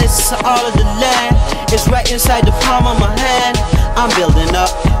vastness of all of the land is right inside the palm of my hand. I'm building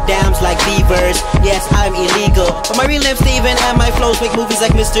up dams like beavers. Yes, I'm illegal, but my real name's Steven, and my flows make movies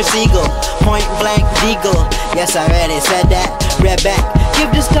like Mr. Siegel. Point blank deagle. Yes, I already said that. Red back.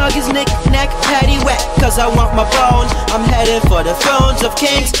 Give this dog his knick-knack patty whack, cause I want my bone. I'm headed for the thrones of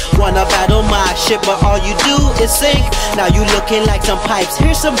kings. Wanna battle my shit, but all you do is sink. Now you looking like some pipes.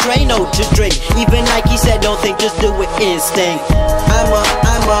 Here's some Drano to drink. Even Nike said don't think, just do it instinct. I'm a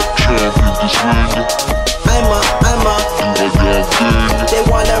they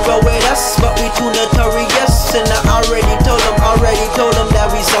wanna roll with us, but we too notorious. And I already told them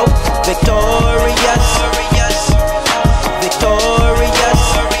that we so victorious.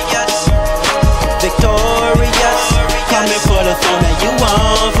 Victorious. Coming for the throne that you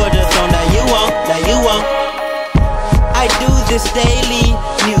want, for the throne that you want, that you want. I do this daily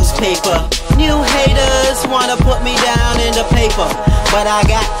newspaper. New haters wanna put me down in the paper, but I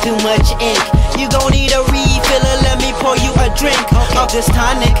got too much ink. You gon' need a refiller, let me pour you a drink of this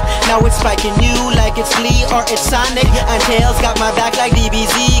tonic. Now it's spiking you like it's Lee or it's Sonic. And Tails got my back like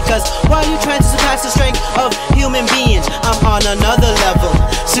DBZ, cause while you trying to surpass the strength of human beings, I'm on another level.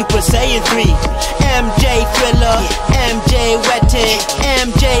 Super Saiyan 3, MJ Thriller, MJ Wetting,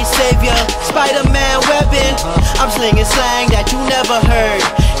 MJ Savior, Spider-Man webbing. I'm slinging slang that you never heard.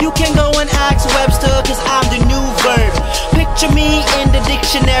 You can go and ask Webster, cause I'm the new verb. Picture me in the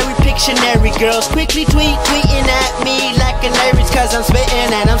dictionary, Pictionary. Girls quickly tweeting at me like an Aries, cause I'm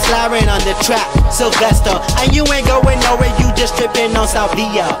spitting and I'm slurring on the track. Sylvester, and you ain't going nowhere, you just tripping on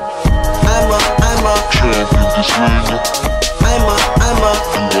Salvia.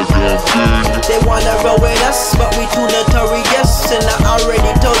 They wanna roll with us, but we too notorious. And I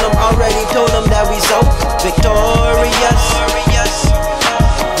already told them that we so victorious.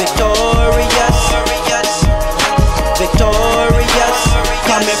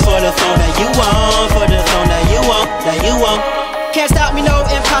 Coming for the throne that you want, for the throne that you want, that you want. Can't stop me, no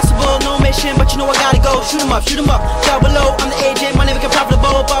impossible, no mission, but you know I gotta go. Shoot 'em up, down below. I'm the agent, my name is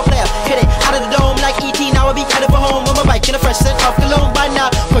profitable, ball player. Hit it out of the dome like ET. Now I be headed for home on my bike in a fresh scent off cologne. By now,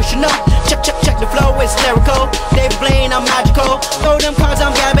 pushing up, check the flow, it's lyrical. David Blaine, I'm magical. Throw them cards,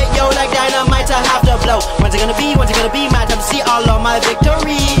 I'm Gambit, yo, like dynamite, I have to blow. When's it gonna be? My time to see all of my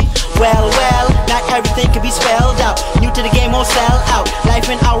victory. Well, not everything can be spelled out. New to the game, won't sell out. Life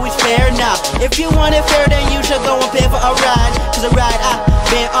ain't always fair now. If you want it fair, then you should go and pay for a ride. Cause a ride I've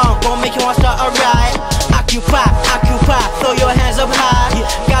been on gon' make you want to start a ride. Occupy, throw your hands up high.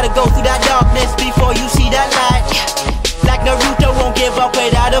 Gotta go through that darkness before you see that light. Like Naruto won't give up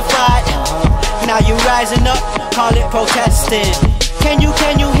without a fight. Now you rising up, call it protesting. Can you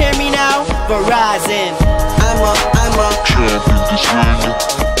hear me now? Verizon.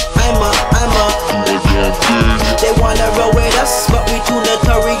 They wanna roll with us, but we too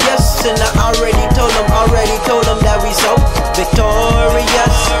notorious. And I already told them that we so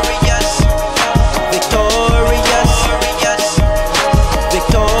victorious.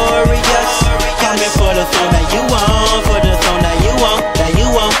 Coming for the throne that you want, for the throne that you want, that you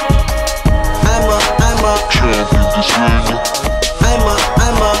want.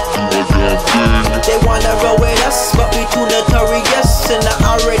 They wanna roll with us, but we too notorious. And I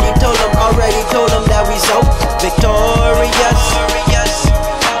already told them that we so victorious.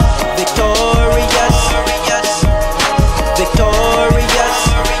 Victorious.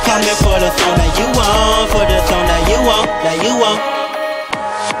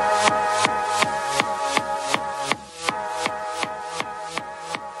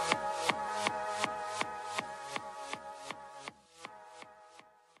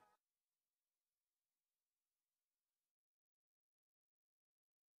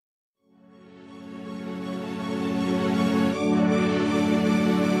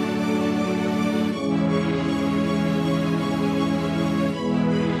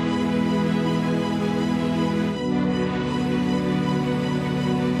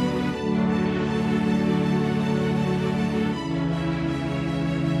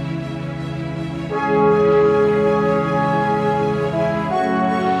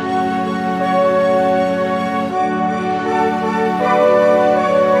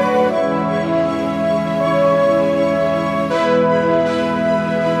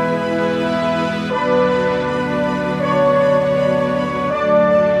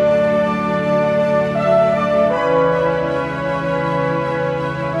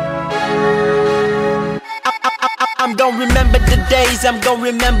 days, I'm gonna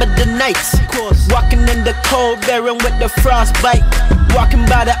remember the nights. Walking in the cold, bearing with the frostbite. Walking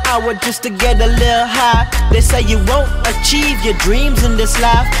by the hour just to get a little high. They say you won't achieve your dreams in this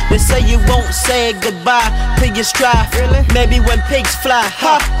life. They say you won't say goodbye till you strive. Maybe when pigs fly,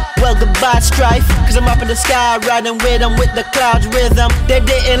 ha. Well, goodbye strife, cause I'm up in the sky riding with them with the clouds rhythm. They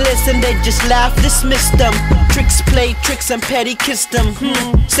didn't listen, they just laughed, dismissed them. Tricks play tricks and petty kissed them.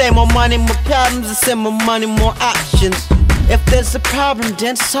 Say more money, more problems, and say more money, more options. If there's a problem,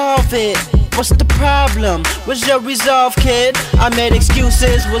 then solve it. What's the problem? What's your resolve, kid? I made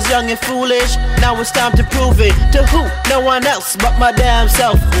excuses, was young and foolish. Now it's time to prove it. To who? No one else but my damn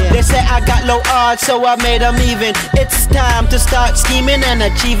self. They say I got low odds, so I made them even. It's time to start scheming and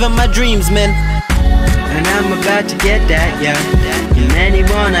achieving my dreams, man. And I'm about to get that, yeah. And many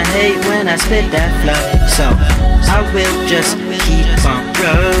wanna hate when I spit that flow. So I will just keep on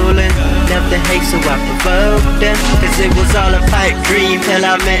rolling. Love the hate, so I provoked them. Cause it was all a pipe dream till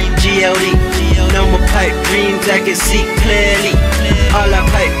I met G.O.D. No more pipe dreams, I can see clearly. All a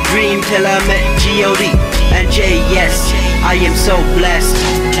pipe dream till I met G.O.D. and J, yes, I am so blessed.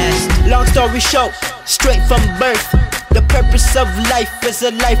 Long story short, straight from birth. The purpose of life is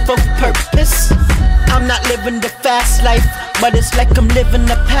a life of purpose. I'm not living the fast life, but it's like I'm living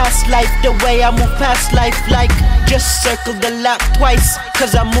the past life. The way I move past life, like just circle the lap twice.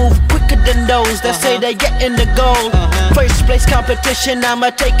 Cause I move quicker than those that say they getting the goal. First place competition,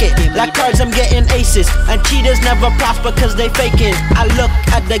 I'ma take it. Like cards, I'm getting aces. And cheaters never prosper cause they faking. I look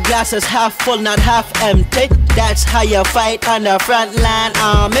at the glass as half full, not half empty. That's how you fight on the front line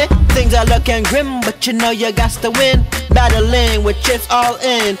army. Things are looking grim, but you know you got to win. Battling with chips all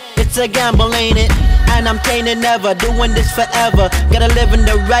in. It's a gamble, ain't it? And I'm tainted never, doing this forever. Gotta live in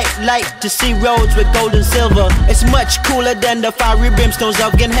the right light to see roads with gold and silver. It's much cooler than the fiery brimstones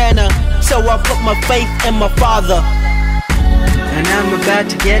of Gehenna. So I put my faith in my Father. And I'm about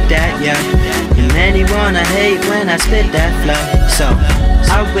to get that, yeah. And many wanna hate when I spit that flow. So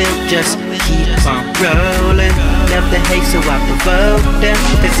I will just keep on rolling. Love the hate, so I provoked them.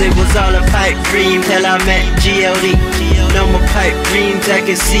 Cause it was all a pipe dream till I met G.O.D. No more pipe dreams, I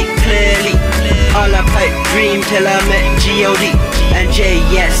can see clearly. All a pipe dream till I met G.O.D. and J,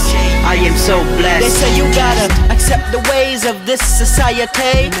 yes, I am so blessed. They say you gotta accept the ways of this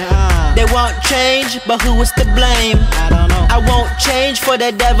society. They won't change, but who is to blame? I don't know. I won't change for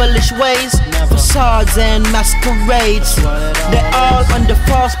their devilish ways. Facades and masquerades. They're all under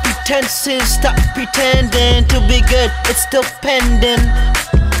false pretenses. Stop pretending to be good, it's still pending.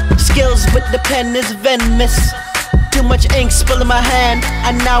 Skills with the pen is venomous. Too much ink spilling my hand,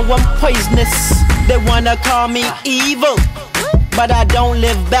 and now I'm poisonous. They wanna call me evil, but I don't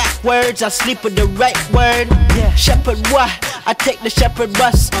live backwards. I sleep with the right word. Shepherd what? I take the shepherd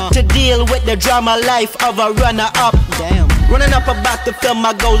bus to deal with the drama life of a runner-up. Running up about to fill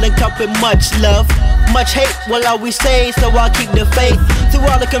my golden cup with much love. Much hate will always stay, so I'll keep the faith. Through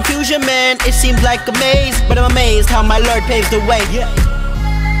all the confusion, man, it seems like a maze, but I'm amazed how my Lord paves the way.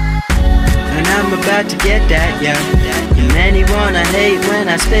 And I'm about to get that, yeah. And many wanna hate when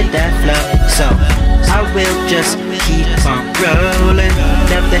I spit that flow. So I will just keep on rolling.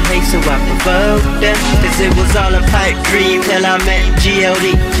 Love the hate, so I provoked them. Cause it was all a pipe dream till I met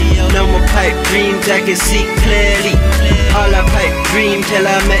G.O.D. No more pipe dreams, I can see clearly. All a pipe dream till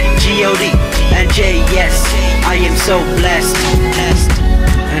I met G.O.D. and J, yes, I am so blessed.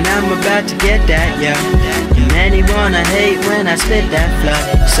 And I'm about to get that, yeah. And many wanna hate when I spit that flow.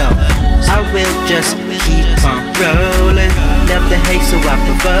 So I will just keep on rolling. Love the hate, so I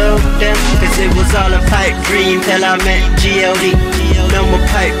provoked them. Cause it was all a pipe dream till I met G.O.D. No more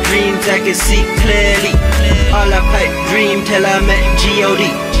pipe dreams, I can see clearly. All a pipe dream till I met G.O.D.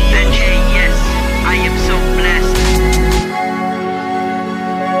 and J, yes, I am so blessed.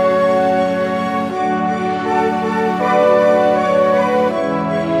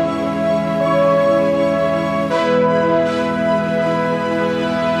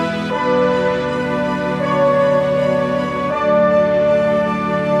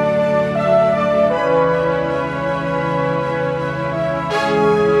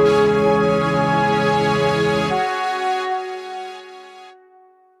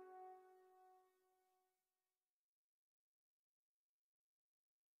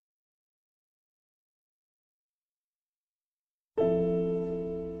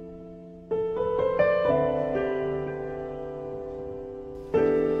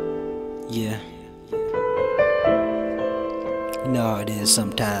 Yeah. You know how it is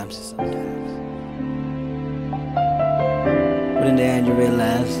sometimes. But in the end you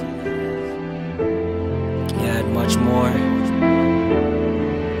realize you had much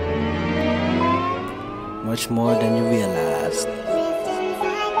more than you realized.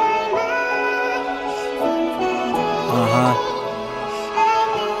 Yeah.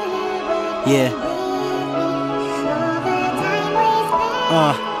 Yeah.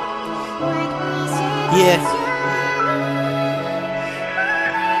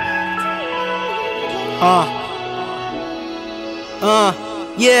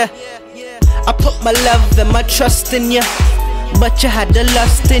 Yeah. I put my love and my trust in ya, but you had the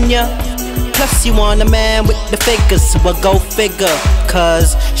lust in ya. Plus you want a man with the figures, so I go figure.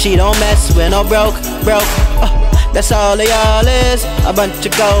 Cause she don't mess with no broke. That's all they all is, a bunch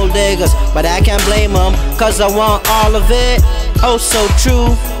of gold diggers. But I can't blame them, cause I want all of it. Oh so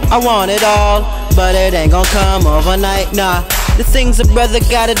true, I want it all, but it ain't gon' come overnight, nah. The things a brother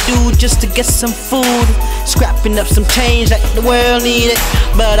gotta do just to get some food, scrapping up some change like the world needed.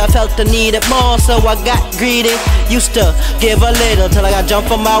 But I felt I needed more, so I got greedy. Used to give a little till I got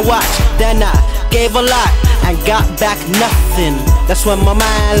jumped on my watch. Then I gave a lot and got back nothing. That's when my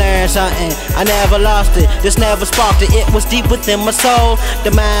mind learned something. I never lost it, just never sparked it. It was deep within my soul,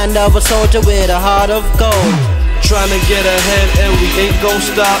 the mind of a soldier with a heart of gold. Tryna get ahead and we ain't gon'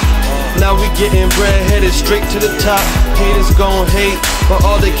 stop. Now we getting bread, headed straight to the top. Haters gon' hate, but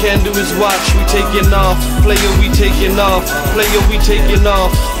all they can do is watch. We taking off, player we taking off, player we taking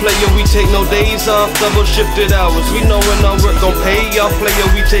off, player we take no days off, double shifted hours. We know when our work gon' pay off. Player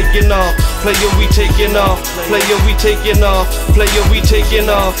we taking off, player we taking off, player we taking off, player we taking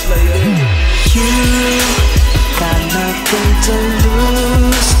off. You got nothing to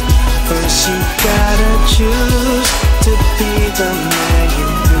lose. First you gotta choose to be the man you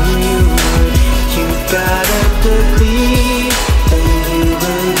knew you would. You gotta believe that you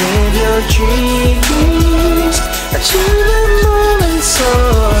will live your dreams. Achieve the moment so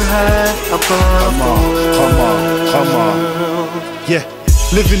high above the world. Yeah,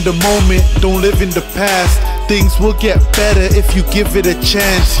 live in the moment, don't live in the past. Things will get better if you give it a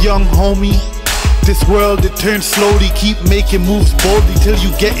chance, young homie. This world, it turns slowly, keep making moves boldly till you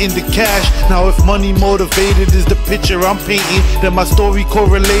get into cash. Now if money motivated is the picture I'm painting, then my story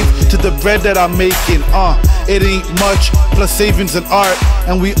correlates to the bread that I'm making. It ain't much, plus savings and art,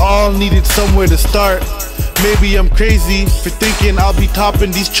 and we all needed somewhere to start. Maybe I'm crazy for thinking I'll be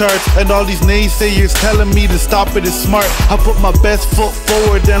topping these charts, and all these naysayers telling me to stop it is smart. I put my best foot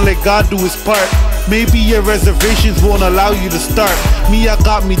forward and let God do his part. Maybe your reservations won't allow you to start. Me, I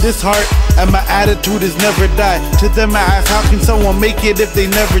got me this heart, and my attitude is never die. To them I ask, how can someone make it if they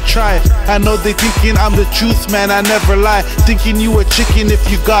never try? I know they thinking I'm the truth, man, I never lie. Thinking you a chicken if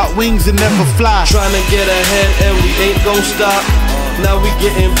you got wings and never fly. Tryna get ahead and we ain't gon' stop. Now we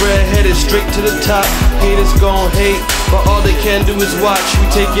getting bread, headed straight to the top. Haters gon' hate, but all they can do is watch. We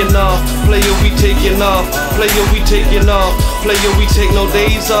taking off, player we taking off, player we taking off, player we take no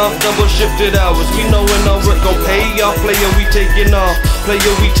days off, double shifted hours. We know when our work gon' pay off. Player we taking off,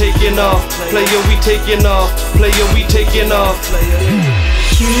 player we taking off, player we taking off, player we taking off.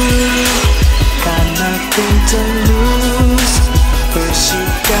 You got nothing to lose. First you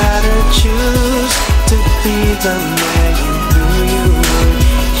gotta choose to be the man you knew you would.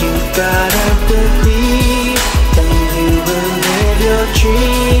 You gotta believe that you will live your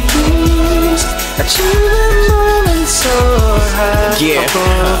dreams. Achieve the moment so high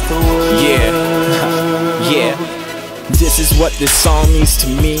above the world. Yeah. This is what this song means to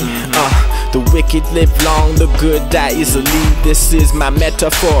me. The wicked live long, the good die easily. This is my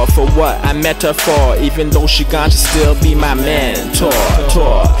metaphor for what I met her for. Even though she gone, she still be my mentor.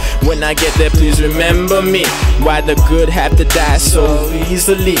 When I get there, please remember me. Why the good have to die so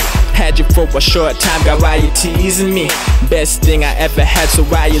easily? Had you for a short time, God, why you teasing me? Best thing I ever had, so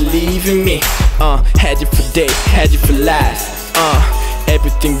why you leaving me? Had you for day, had you for life.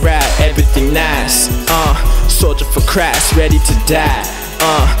 Everything right, everything nice. Soldier for Christ, ready to die.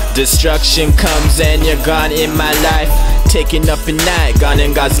 Destruction comes and you're gone in my life. Taken up at night, gone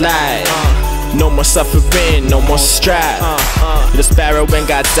in God's light. No more suffering, no more strife. The sparrow in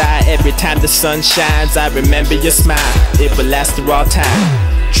God's eye. Every time the sun shines, I remember your smile. It will last through all time.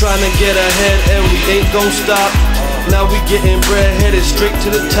 Tryna get ahead and we ain't gon' stop. Now we getting bread, headed straight to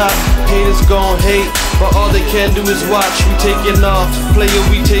the top. Haters gon' hate, but all they can do is watch. We taking off, player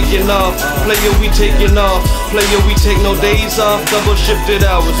we taking off, player we taking off, player we take no days off, double shifted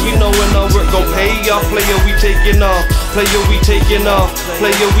hours. We know when our work gon' pay off. Player we taking off, player we taking off,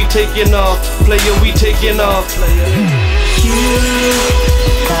 player we taking off, player we taking off. You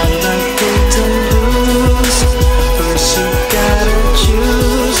got nothing to lose. First you gotta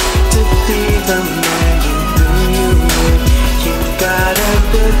choose to be the man you knew you would. You gotta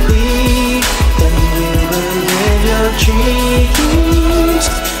believe that you will live your dreams.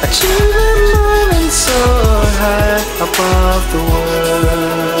 Achieve the moment so high above the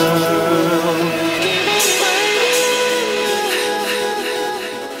world.